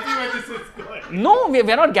 I see where this is going. No, we're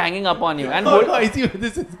not ganging up on you. And no, I see where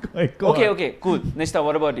this is going. Okay, cool. Nishta,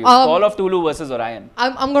 what about you? Call of Tulu versus Orion.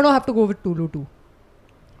 I'm going to have to go with Tulu too.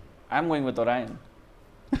 I'm going with Orion.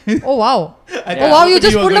 Oh, wow. You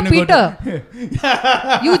just pulled a Peter.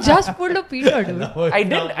 You just pulled a Peter, dude. I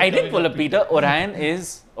did pull a Peter. Orion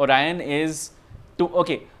is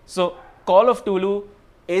okay, so Call of Tulu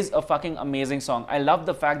is a fucking amazing song. I love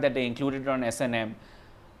the fact that they included it on S&M.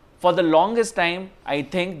 For the longest time, I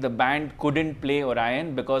think the band couldn't play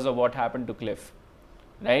Orion because of what happened to Cliff,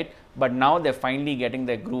 right? But now they're finally getting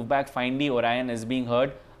their groove back. Finally, Orion is being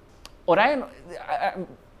heard. Orion,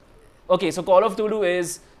 okay, so Call of Tulu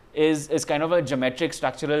is kind of a geometric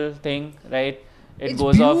structural thing, right? It's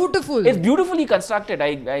beautiful. It's beautifully constructed.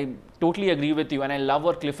 I totally agree with you, and I love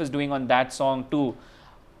what Cliff is doing on that song too.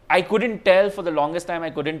 I couldn't tell for the longest time. I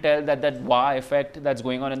couldn't tell that wah effect that's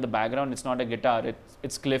going on in the background. It's not a guitar.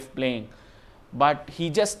 It's Cliff playing. But he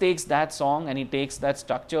just takes that song and he takes that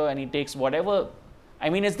structure and he takes whatever. I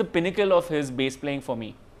mean, it's the pinnacle of his bass playing for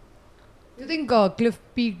me. You think Cliff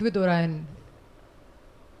peaked with Orion?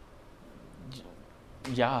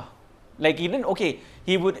 Yeah. Like he didn't. Okay,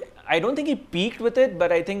 he would. I don't think he peaked with it,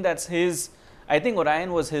 but I think that's his. I think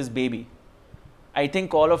Orion was his baby. I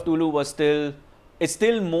think Call of Tulu was still. It's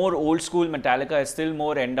still more old school Metallica. It's still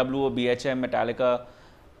more NWO, BHM Metallica.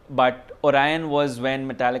 But Orion was when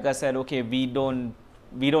Metallica said, okay, we don't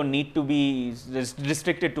need to be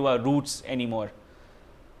restricted to our roots anymore.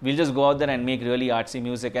 We'll just go out there and make really artsy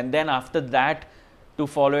music. And then after that, to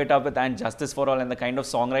follow it up with And Justice for All and the kind of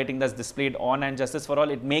songwriting that's displayed on And Justice for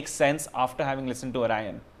All, it makes sense after having listened to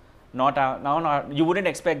Orion. You wouldn't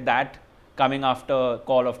expect that coming after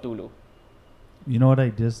Call of Tulu. You know what I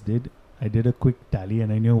just did? I did a quick tally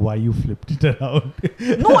and I knew why you flipped it around.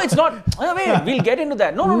 No, it's not. Wait, we'll get into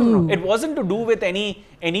that. No. Ooh. It wasn't to do with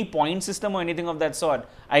any point system or anything of that sort.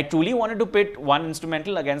 I truly wanted to pit one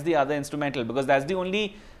instrumental against the other instrumental because that's the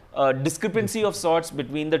only discrepancy of sorts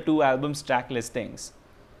between the two albums' track listings.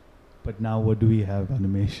 But now what do we have,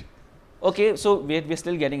 Animesh? Okay, so we're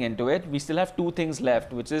still getting into it. We still have two things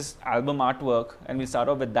left, which is album artwork, and we'll start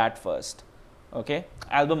off with that first. Okay,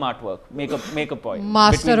 album artwork. Make a point.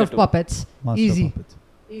 Master between the of two. Puppets. Master Easy. Puppets.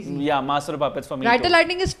 Easy. Yeah, Master of Puppets for me. Ride too. the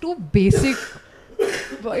Lightning is too basic.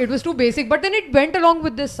 It was too basic, but then it went along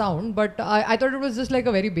with this sound. But I thought it was just like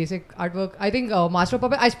a very basic artwork. I think Master of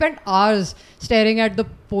Puppets. I spent hours staring at the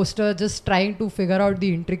poster, just trying to figure out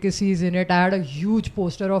the intricacies in it. I had a huge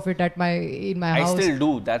poster of it in my I house. still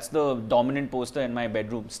do. That's the dominant poster in my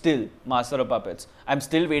bedroom. Still, Master of Puppets. I'm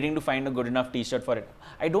still waiting to find a good enough T-shirt for it.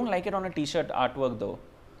 I don't like it on a T-shirt artwork though.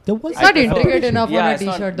 There was It's not prefer- intricate enough Yeah, on a it's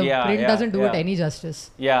not- T-shirt. The yeah, print yeah, doesn't do it yeah. any justice.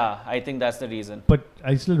 Yeah, I think that's the reason. But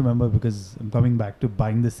I still remember because I'm coming back to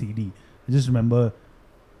buying the CD. I just remember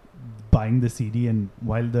buying the CD and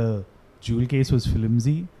while the jewel case was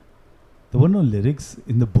flimsy, there were no lyrics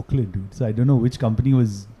in the booklet, dude. So I don't know which company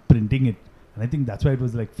was printing it. And I think that's why it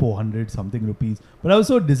was like 400 something rupees. But I was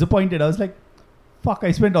so disappointed. I was like, fuck,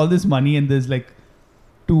 I spent all this money and there's like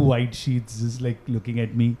 2 white sheets just like looking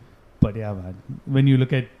at me. But yeah, man, when you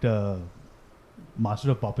look at Master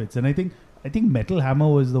of Puppets, and I think Metal Hammer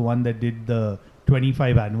was the one that did the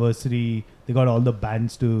 25 anniversary. They got all the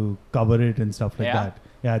bands to cover it and stuff like Yeah? that.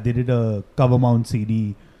 Yeah, they did a cover mount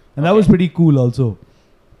CD, and that Okay. was pretty cool also.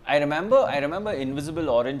 I remember Invisible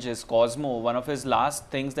Oranges, Cosmo, one of his last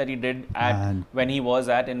things that he did at Man. when he was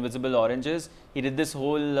at Invisible Oranges. He did this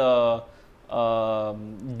whole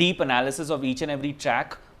deep analysis of each and every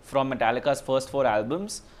track from Metallica's first 4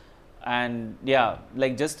 albums. And yeah,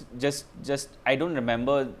 like just I don't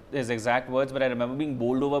remember his exact words, but I remember being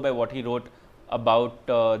bowled over by what he wrote about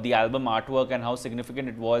the album artwork and how significant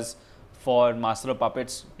it was for Master of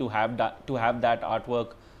Puppets to have that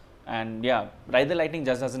artwork. And yeah, Ride the Lightning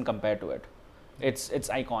just doesn't compare to it. It's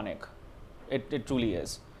iconic. It truly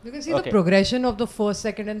is. You can see Okay. the progression of the first,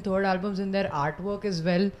 second, and third albums in their artwork as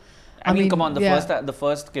well. I mean, come on, yeah. the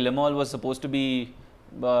first Kill 'Em All was supposed to be,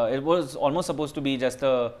 it was almost supposed to be just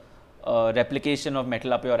a replication of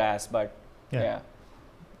Metal Up Your Ass, but yeah.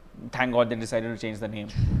 Thank God they decided to change the name.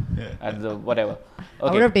 And the whatever. I would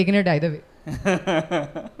Okay. have taken it either way.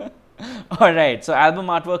 All right. So album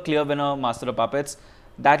artwork, clear winner, Master of Puppets.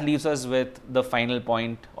 That leaves us with the final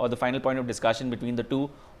point of discussion between the two: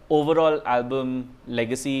 overall album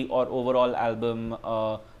legacy or overall album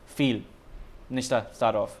feel. Nishta,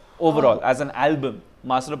 start off. Overall, as an album,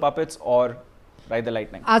 Master of Puppets or Ride the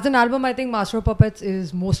Lightning? As an album, I think Master of Puppets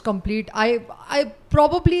is most complete. I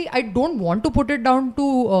don't want to put it down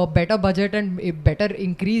to a better budget and a better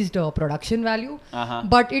increased production value, Uh-huh.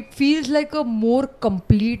 but it feels like a more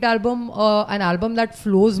complete album, an album that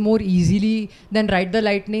flows more easily than Ride the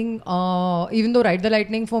Lightning. Even though Ride the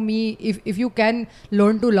Lightning for me, if you can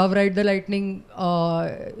learn to love Ride the Lightning,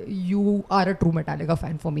 you are a true Metallica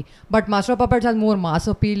fan for me. But Master of Puppets has more mass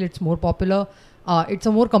appeal. It's more popular. It's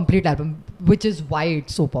a more complete album, which is why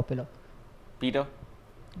it's so popular. Peter?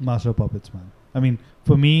 Master of Puppets, man. I mean,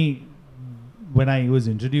 for me, when I was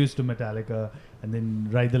introduced to Metallica and then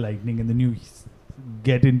Ride the Lightning and then you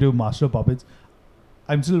get into Master of Puppets,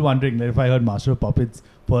 I'm still wondering that if I heard Master of Puppets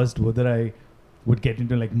first, whether I would get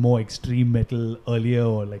into like more extreme metal earlier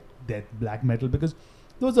or like death black metal, because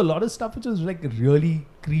there was a lot of stuff which was like really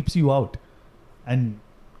creeps you out. And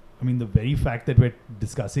I mean, the very fact that we're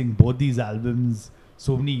discussing both these albums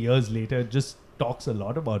so many years later just talks a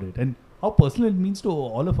lot about it and how personal it means to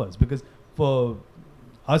all of us. Because for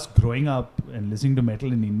us growing up and listening to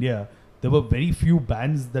metal in India, there were very few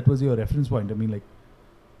bands that was your reference point. I mean, like,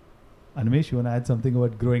 Animesh, you want to add something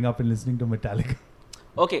about growing up and listening to Metallica?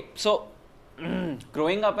 Okay, so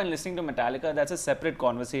growing up and listening to Metallica, that's a separate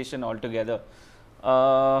conversation altogether.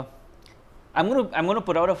 I'm gonna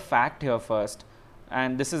put out a fact here first,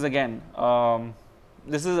 and this is again,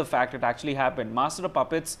 this is a fact. It actually happened. Master of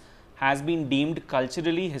Puppets has been deemed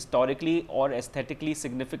culturally, historically, or aesthetically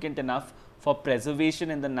significant enough for preservation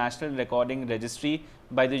in the National Recording Registry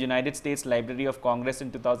by the United States Library of Congress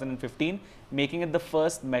in 2015, making it the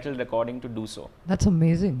first metal recording to do so. That's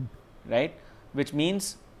amazing. Right? Which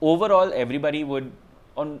means overall everybody would,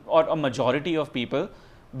 or a majority of people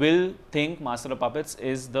will think Master of Puppets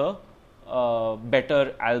is the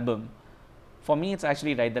better album. For me, it's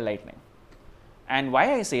actually Ride the Lightning. And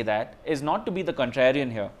why I say that is not to be the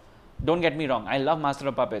contrarian here, Don't get me wrong. I love Master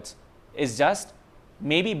of Puppets. It's just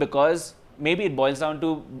maybe it boils down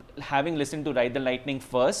to having listened to Ride the Lightning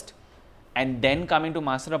first and then coming to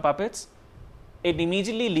Master of Puppets. It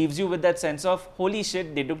immediately leaves you with that sense of, holy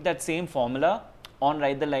shit, they took that same formula on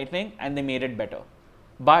Ride the Lightning and they made it better.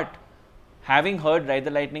 But having heard Ride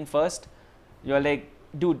the Lightning first, you're like,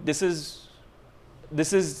 dude, this is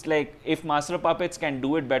like, if Master of Puppets can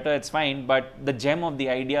do it better, it's fine. But the gem of the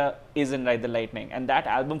idea is in Ride the Lightning. And that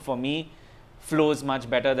album for me flows much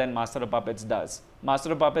better than Master of Puppets does.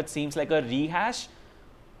 Master of Puppets seems like a rehash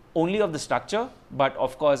only of the structure, but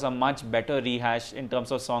of course a much better rehash in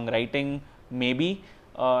terms of songwriting, maybe,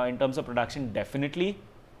 in terms of production, definitely.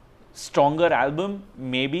 Stronger album,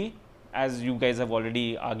 maybe, as you guys have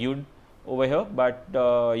already argued over here. But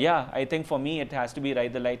yeah, I think for me it has to be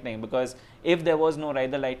Ride the Lightning, because if there was no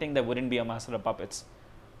Ride the Lightning, there wouldn't be a Master of Puppets.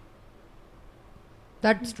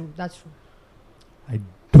 That's true. I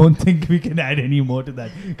don't think we can add any more to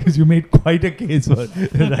that, because you made quite a case for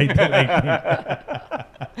Ride the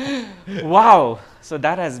Lightning. Wow. So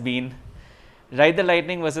that has been Ride the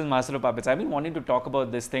Lightning versus Master of Puppets. I've been wanting to talk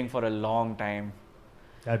about this thing for a long time.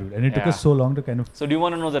 Yeah, dude. And it took Yeah. us so long to kind of... So do you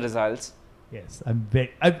want to know the results? Yes, I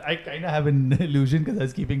kind of have an illusion because I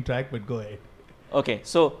was keeping track, but go ahead. Okay,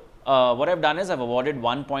 so what I've done is I've awarded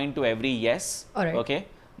 1 point to every yes. Alright. Okay,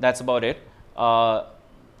 that's about it.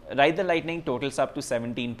 Ride the Lightning totals up to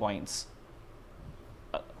 17 points.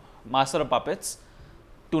 Master of Puppets,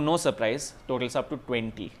 to no surprise, totals up to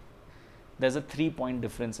 20. There's a 3-point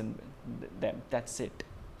difference in them. That's it.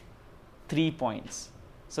 3 points.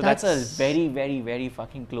 So that's a very, very, very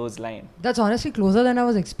fucking close line. That's honestly closer than I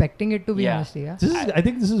was expecting it to be, Yeah. honestly. Yeah. I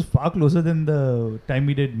think this is far closer than the time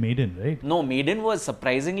we did Maiden, right? No, Maiden was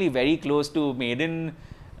surprisingly very close to Maiden.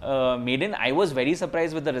 I was very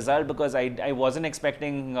surprised with the result, because I wasn't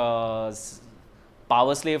expecting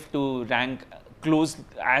Power Slave to rank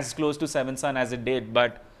as close to Seventh Son as it did.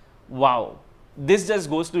 But wow, this just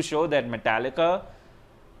goes to show that Metallica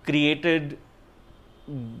created,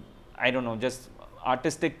 I don't know, just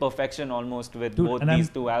artistic perfection almost with Dude, both and these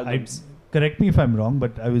two albums. Correct me if I'm wrong,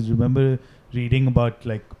 but I remember reading about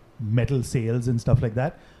like metal sales and stuff like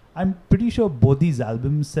that. I'm pretty sure both these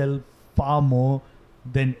albums sell far more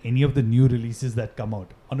than any of the new releases that come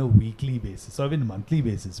out on a weekly basis or even monthly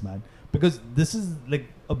basis, man. Because this is like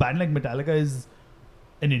a band like Metallica is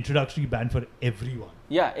an introductory band for everyone.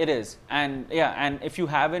 Yeah, it is. And if you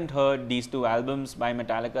haven't heard these two albums by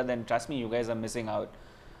Metallica, then trust me, you guys are missing out.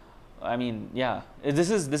 I mean, yeah, this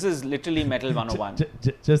is literally Metal 101.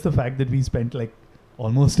 Just the fact that we spent like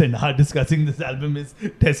almost an hour discussing this album is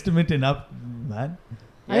testament enough, man.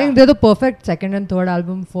 I think they're the perfect second and third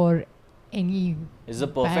album for any. It's a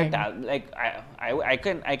perfect band. album. Like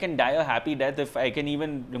I can die a happy death if I can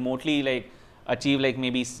even remotely like achieve like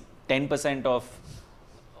maybe 10% of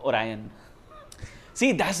Orion.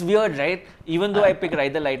 See, that's weird, right? Even though I pick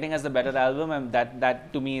Ride the Lightning as the better album, and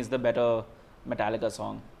that to me is the better Metallica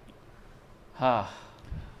song.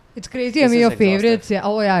 It's crazy. This I mean, is your exhausting. favorites. Yeah.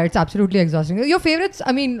 Oh, yeah. It's absolutely exhausting. Your favorites.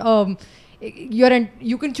 I mean,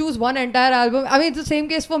 you can choose one entire album. I mean, it's the same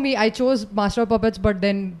case for me. I chose Master of Puppets, but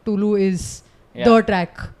then Tulu is the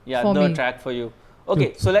track for me. The track for you.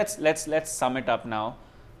 Okay, so let's sum it up now.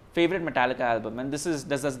 Favorite Metallica album, and this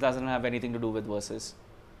doesn't have anything to do with verses.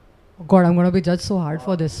 Oh God, I'm gonna be judged so hard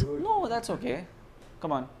for this. No, that's okay.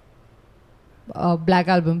 Come on. Black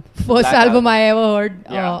Album, first Black album Album. I ever heard,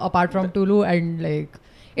 Yeah. apart from Tulu, and like,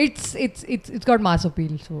 it's got mass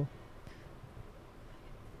appeal. So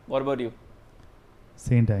What about you?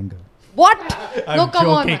 Saint Anger. what? No, I'm come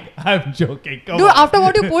on, joking. man. I'm joking. Come Dude, on. after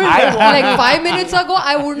what you pulled like 5 minutes ago,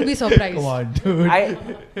 I wouldn't be surprised. Come on, dude.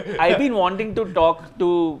 I've been wanting to talk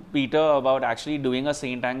to Peter about actually doing a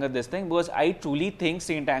Saint Anger this thing, because I truly think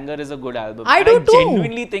Saint Anger is a good album. I And do too.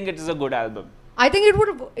 Genuinely think it is a good album. I think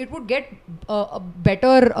it would get a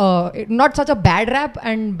better, not such a bad rap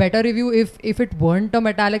and better review if it weren't a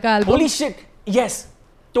Metallica album. Holy shit! Yes,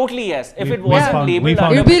 totally yes. If We- it we wasn't found- we labeled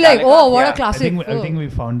found- under You'd be like, Metallica, oh, what a yeah, I classic. think we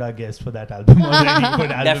found our guest for that album already. For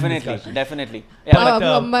album Definitely, discussion. definitely. Yeah, But,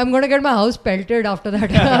 I'm gonna get my house pelted after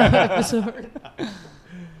that episode.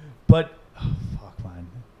 But fuck, man,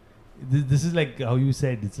 this is like how you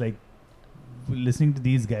said. It's like listening to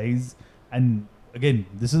these guys, and again,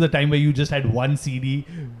 this is the time where you just had one CD,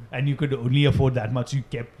 and you could only afford that much. You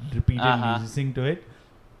kept repeatedly listening to it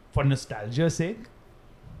for nostalgia's sake.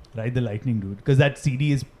 Ride the Lightning, dude, because that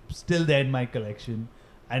CD is still there in my collection,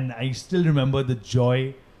 and I still remember the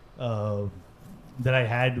joy that I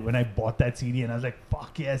had when I bought that CD, and I was like,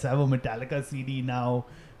 "Fuck yes, I have a Metallica CD now."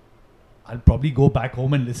 I'll probably go back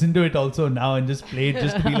home and listen to it also now and just play it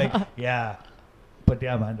just to be like, yeah. But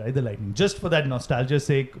yeah, man, Ride the Lightning. Just for that nostalgia's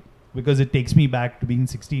sake, because it takes me back to being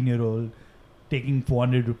 16-year-old, taking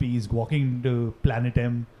 400 rupees, walking to Planet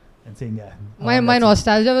M and saying, yeah. My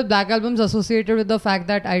nostalgia with Black Album's associated with the fact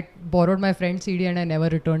that I borrowed my friend's CD and I never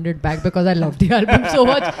returned it back because I loved the album so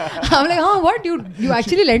much. I'm like, huh, what? You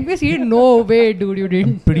actually lent me a CD? No way, dude, you I'm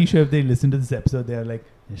didn't. pretty sure if they listen to this episode, they're like,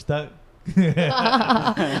 Ishta.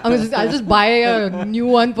 I'll just buy a new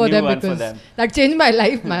one for New them one for because them. that changed my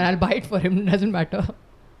life, man. I'll buy it for him. Doesn't matter.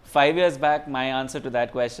 5 years back, my answer to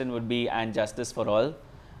that question would be And Justice for All.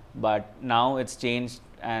 But now it's changed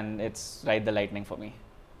and it's Ride the Lightning for me.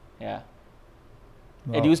 Yeah.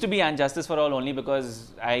 Wow. It used to be And Justice for All only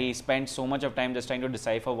because I spent so much of time just trying to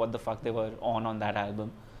decipher what the fuck they were on that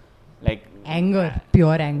album. Like Anger.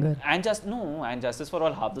 Pure anger. And Justice for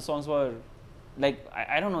All, half the songs were like,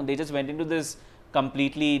 I don't know, they just went into this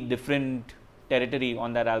completely different territory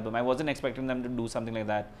on that album. I wasn't expecting them to do something like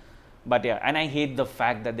that. But yeah, and I hate the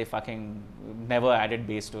fact that they fucking never added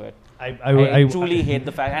bass to it. I truly hate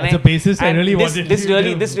the fact. And as a bassist, I really wanted this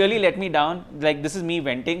to this really let me down. Like, this is me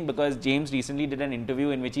venting because James recently did an interview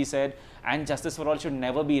in which he said, And Justice for All should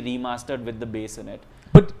never be remastered with the bass in it.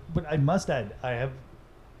 But I must add, I have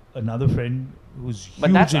another friend who's huge.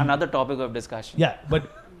 But that's another topic of discussion. Yeah,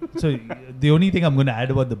 but so the only thing I'm going to add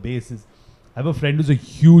about the bass is I have a friend who's a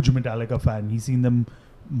huge Metallica fan. He's seen them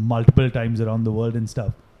multiple times around the world and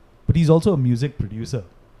stuff. But he's also a music producer.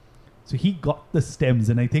 So he got the stems,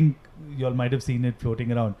 and I think you all might have seen it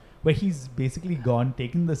floating around, where he's basically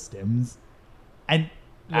taken the stems and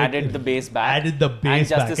Added the bass back. Added the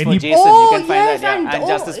bass and back. Justice And for he Jason. Oh, You can find yes, that. Yeah. And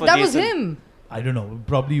Justice for that Jason. was him. I don't know,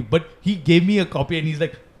 probably, but he gave me a copy and he's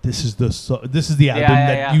like, this is the album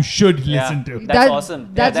that you should listen to. That's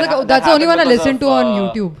awesome. That's that that's the only one I happened listen to because on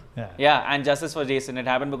of, YouTube. Yeah, and Justice for Jason. It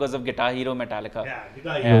happened because of Guitar Hero Metallica.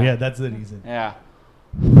 Yeah, that's the reason. Yeah.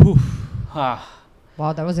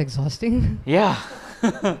 Wow, that was exhausting. Yeah.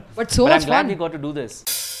 But so but much I'm glad fun. we got to do this.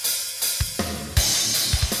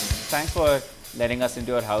 Thanks for letting us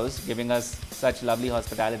into your house, giving us such lovely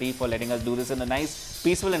hospitality, for letting us do this in a nice,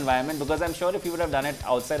 peaceful environment. Because I'm sure if you would have done it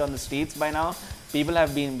outside on the streets by now, people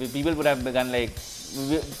would have begun like,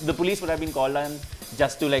 the police would have been called on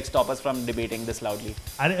just to like stop us from debating this loudly.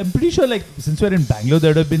 And I'm pretty sure like since we're in Bangalore, there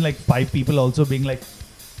would have been like 5 people also being like,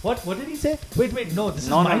 what did he say? Wait, no, this is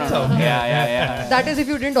my sound. Yeah. That is if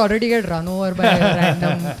you didn't already get run over by a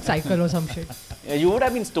random cycle or some shit. Yeah, you would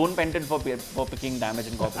have been stone pented for picking Damage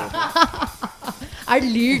Incorporated. I'd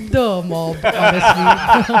lead the mob, honestly.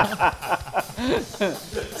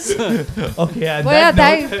 Okay, and But yeah,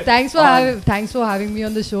 thanks for having me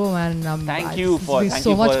on the show, man. Thank you for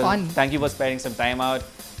fun. Thank you for sparing some time out.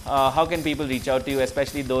 How can people reach out to you,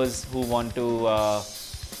 especially those who want to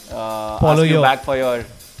follow ask you your back for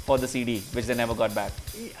the CD, which they never got back?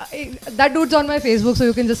 That dude's on my Facebook, so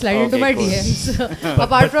you can just slide into my cool. DMs.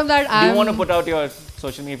 Apart from that, do you want to put out your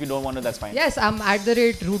social media? If you don't want to, that's fine. Yes, I'm at the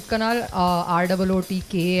rate Rootkanal,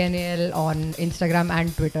 ROOTKNAL on Instagram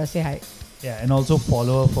and Twitter. Say hi. Yeah, and also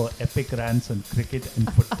follow her for epic rants on cricket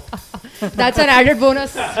and football. That's an added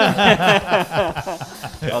bonus.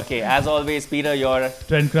 Okay, as always, Peter, you're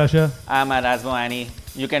Trend Crusher. I'm at Asmo Annie.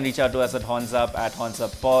 You can reach out to us at Horns Up, at Horns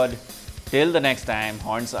Up Pod. Till the next time,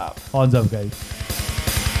 Horns Up. Horns up, guys.